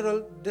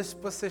natural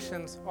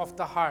dispositions of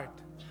the heart.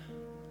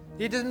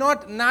 It is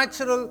not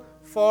natural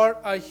for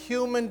a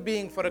human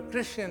being, for a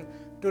Christian,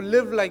 to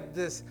live like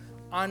this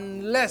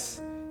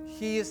unless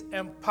he is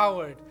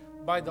empowered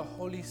by the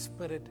Holy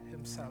Spirit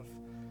himself.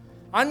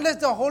 Unless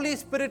the Holy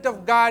Spirit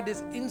of God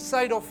is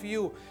inside of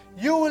you,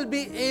 you will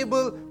be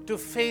able to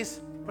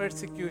face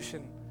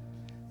persecution.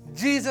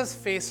 Jesus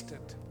faced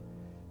it.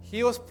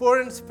 He was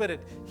poor in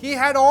spirit. He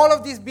had all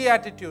of these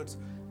beatitudes.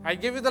 I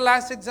gave you the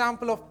last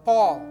example of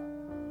Paul.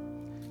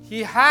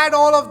 He had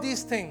all of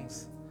these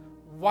things.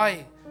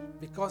 Why?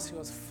 Because he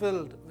was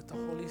filled with the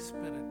Holy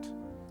Spirit.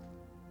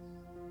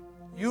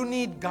 You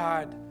need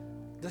God,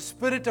 the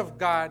Spirit of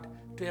God,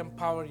 to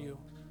empower you.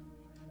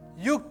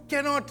 You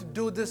cannot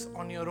do this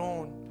on your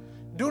own.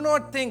 Do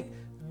not think,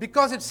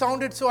 because it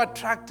sounded so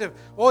attractive,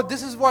 oh,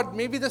 this is what,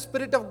 maybe the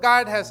Spirit of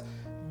God has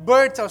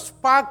birthed or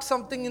sparked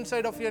something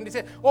inside of you, and you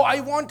say, oh,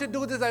 I want to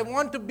do this, I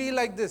want to be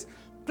like this.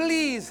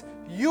 Please,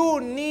 you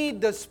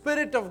need the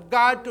Spirit of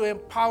God to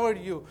empower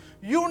you.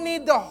 You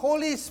need the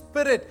Holy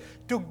Spirit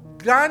to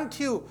grant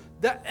you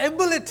the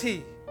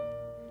ability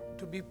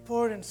to be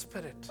poor in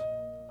spirit,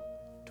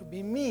 to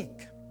be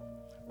meek,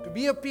 to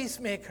be a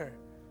peacemaker,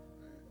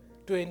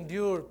 to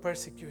endure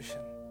persecution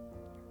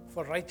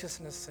for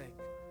righteousness' sake.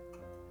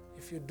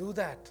 If you do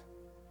that,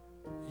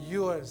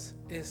 yours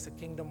is the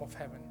kingdom of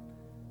heaven.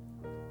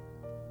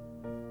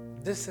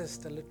 This is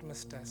the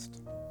litmus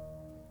test.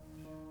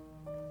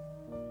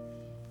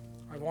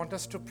 I want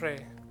us to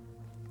pray.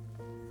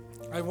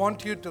 I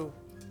want you to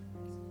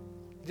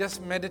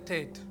just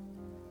meditate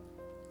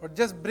or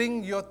just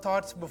bring your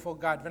thoughts before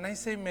God. When I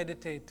say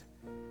meditate,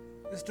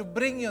 is to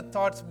bring your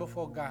thoughts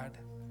before God.